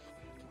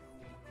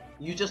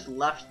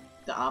left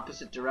the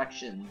opposite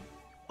direction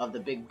of the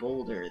big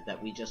boulder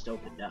that we just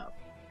opened up.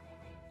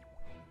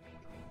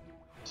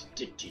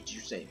 Did you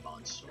say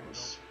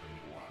monsters?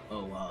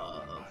 Oh,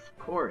 of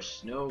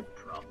course, no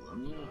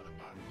problem.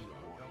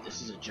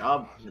 This is a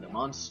job for the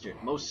most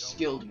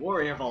skilled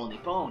warrior of all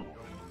Nippon.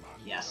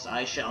 Yes,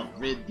 I shall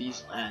rid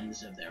these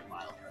lands of their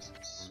vile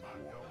presence.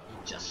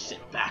 Just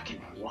sit back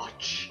and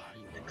watch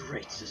the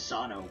great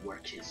Susanoo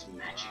work his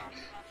magic.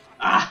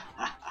 Ah!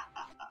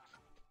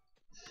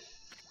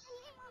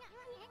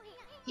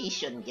 He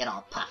shouldn't get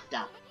all puffed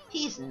up.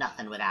 He's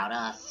nothing without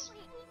us.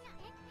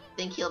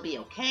 Think he'll be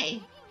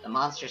okay? The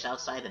monsters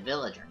outside the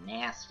village are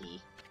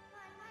nasty.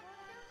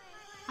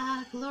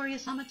 Ah,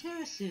 glorious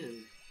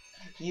Amaterasu.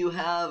 You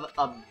have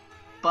a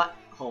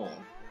butthole.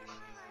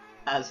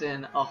 As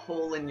in a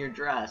hole in your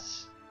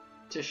dress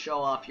to show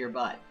off your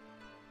butt.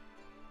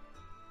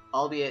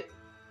 Albeit,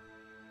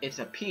 it's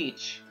a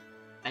peach,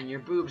 and your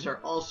boobs are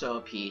also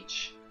a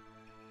peach.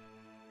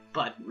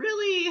 But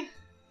really?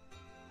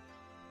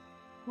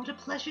 What a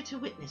pleasure to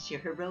witness your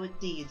heroic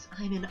deeds.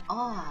 I'm in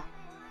awe.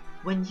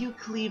 When you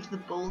cleaved the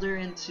boulder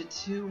into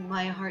two,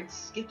 my heart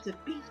skipped a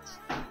beat.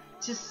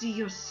 To see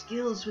your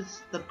skills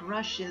with the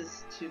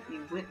brushes, to be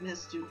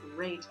witness to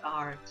great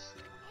art.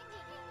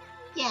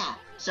 Yeah,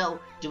 so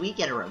do we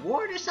get a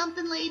reward or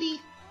something, lady?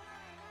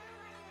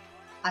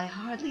 I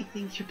hardly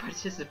think your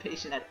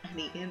participation had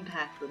any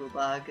impact, little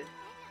bug.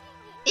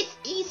 It's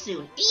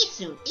Isun!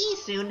 Isun!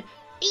 Isun!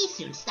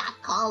 Isun, stop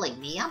calling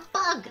me a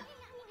bug!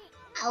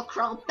 I'll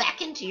crawl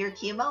back into your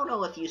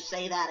kimono if you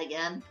say that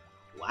again.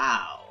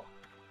 Wow.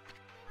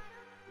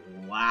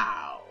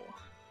 Wow.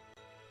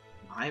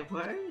 My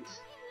word?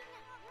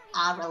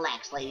 Ah,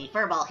 relax, lady.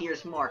 Furball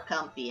here's more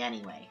comfy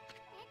anyway.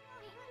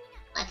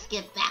 Let's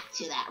get back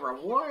to that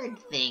reward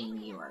thing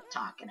you were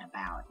talking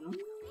about.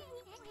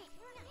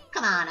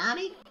 Come on,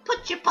 Ami.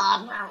 Put your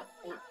paw.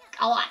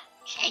 Go on.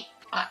 Shake.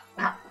 I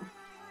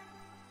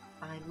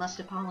must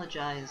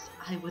apologize.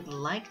 I would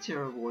like to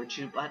reward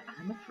you, but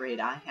I'm afraid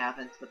I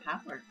haven't the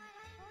power.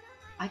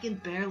 I can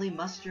barely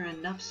muster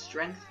enough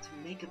strength to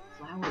make a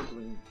flower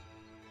bloom.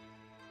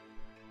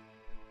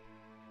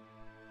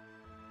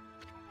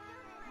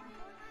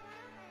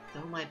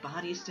 Though my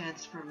body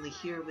stands firmly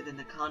here within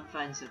the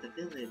confines of the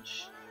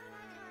village,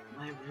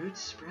 my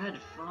roots spread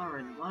far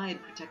and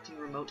wide, protecting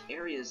remote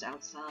areas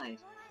outside.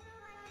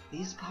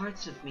 These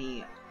parts of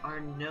me are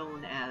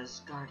known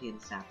as guardian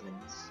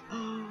saplings.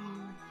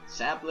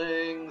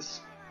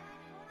 Saplings!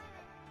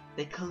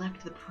 They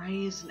collect the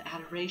praise and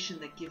adoration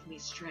that give me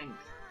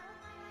strength.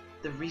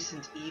 The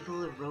recent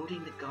evil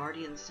eroding the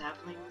guardian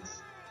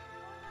saplings?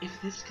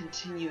 If this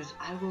continues,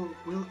 I will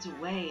wilt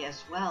away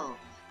as well,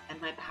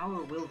 and my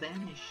power will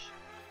vanish.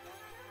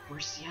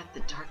 Worse yet,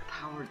 the dark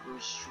power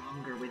grows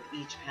stronger with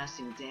each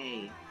passing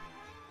day.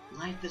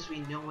 Life as we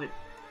know it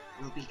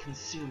will be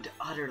consumed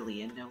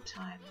utterly in no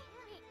time.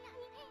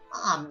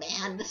 Aw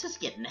man, this is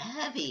getting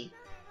heavy.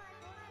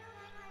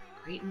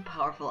 Great and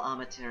powerful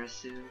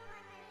Amaterasu,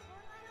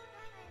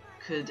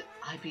 could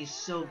I be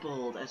so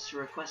bold as to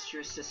request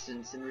your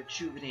assistance in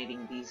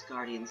rejuvenating these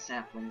guardian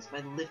saplings by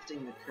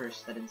lifting the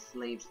curse that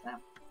enslaves them?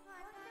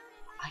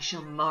 I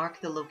shall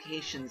mark the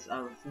locations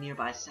of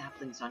nearby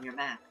saplings on your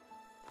map.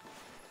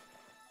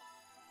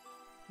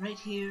 Right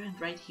here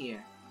and right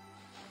here.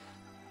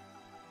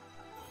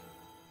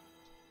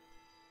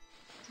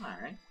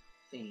 Alright,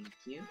 thank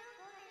you.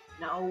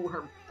 No,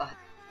 her butt.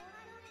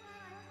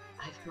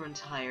 I've grown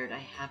tired. I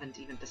haven't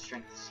even the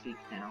strength to speak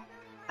now.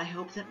 I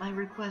hope that my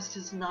request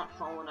has not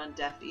fallen on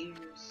deaf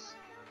ears.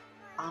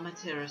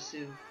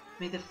 Amaterasu,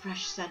 may the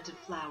fresh scent of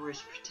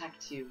flowers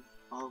protect you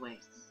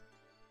always.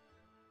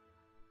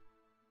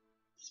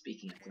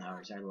 Speaking of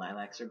flowers, our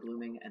lilacs are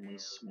blooming and they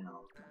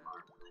smell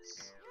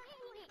marvelous.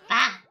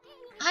 Ah,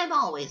 I'm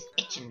always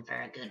itching for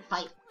a good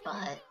fight,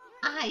 but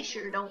I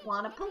sure don't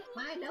want to poke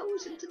my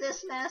nose into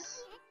this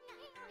mess.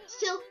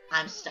 Still,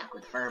 I'm stuck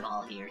with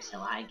Furball here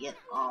till I get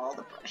all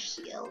the brush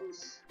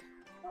skills.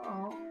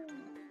 Oh.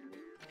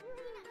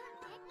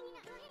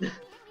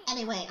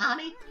 Anyway,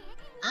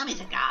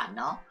 Ami's a god and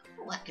all.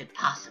 What could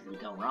possibly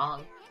go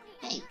wrong?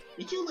 Hey,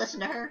 did you listen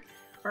to her,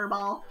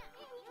 Furball?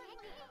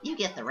 You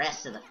get the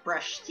rest of the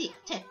brush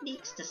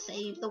techniques to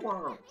save the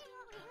world.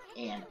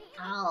 And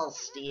I'll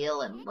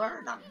steal and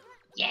learn them.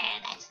 Yeah,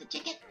 that's the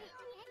ticket.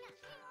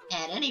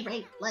 At any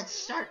rate, let's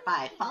start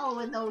by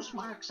following those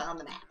marks on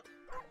the map.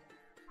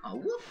 Oh,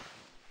 whoop.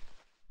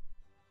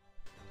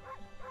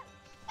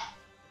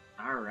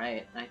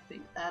 Alright, I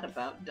think that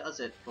about does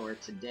it for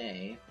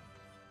today.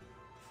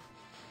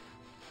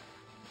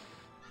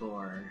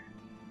 For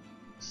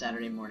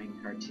Saturday morning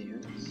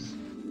cartoons.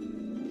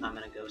 I'm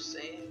gonna go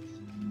save.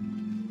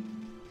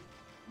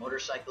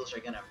 Motorcycles are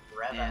gonna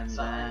rev And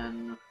outside.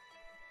 then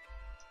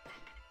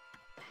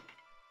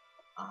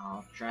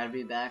I'll try to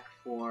be back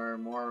for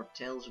more of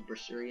Tales of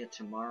Berseria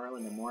tomorrow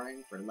in the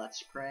morning for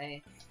Let's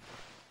Pray.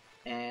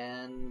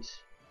 And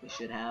we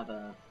should have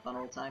a fun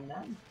old time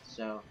then.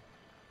 So,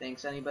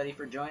 thanks anybody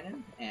for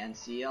joining, and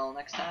see y'all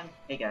next time.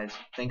 Hey guys,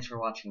 thanks for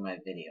watching my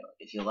video.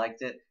 If you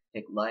liked it,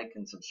 hit like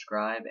and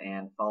subscribe,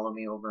 and follow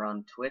me over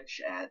on Twitch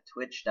at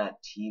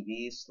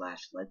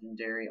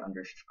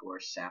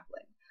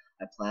twitch.tv/legendary_sapling.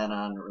 I plan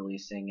on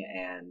releasing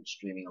and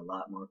streaming a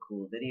lot more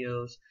cool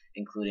videos,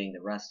 including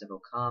the rest of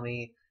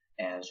Ōkami,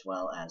 as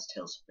well as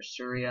Tales of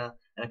Berseria,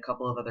 and a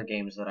couple of other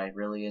games that I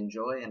really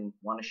enjoy and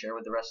want to share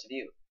with the rest of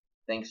you.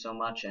 Thanks so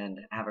much, and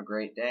have a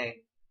great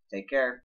day. Take care.